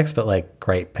random picks, but like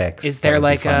great picks. is that there would be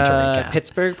like fun to a recap.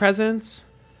 Pittsburgh presence?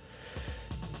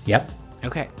 Yep.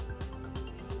 Okay,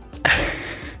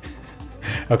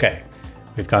 Okay.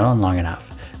 We've gone on long enough.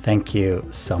 Thank you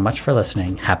so much for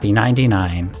listening. Happy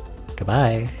 99.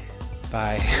 Goodbye.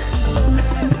 bye.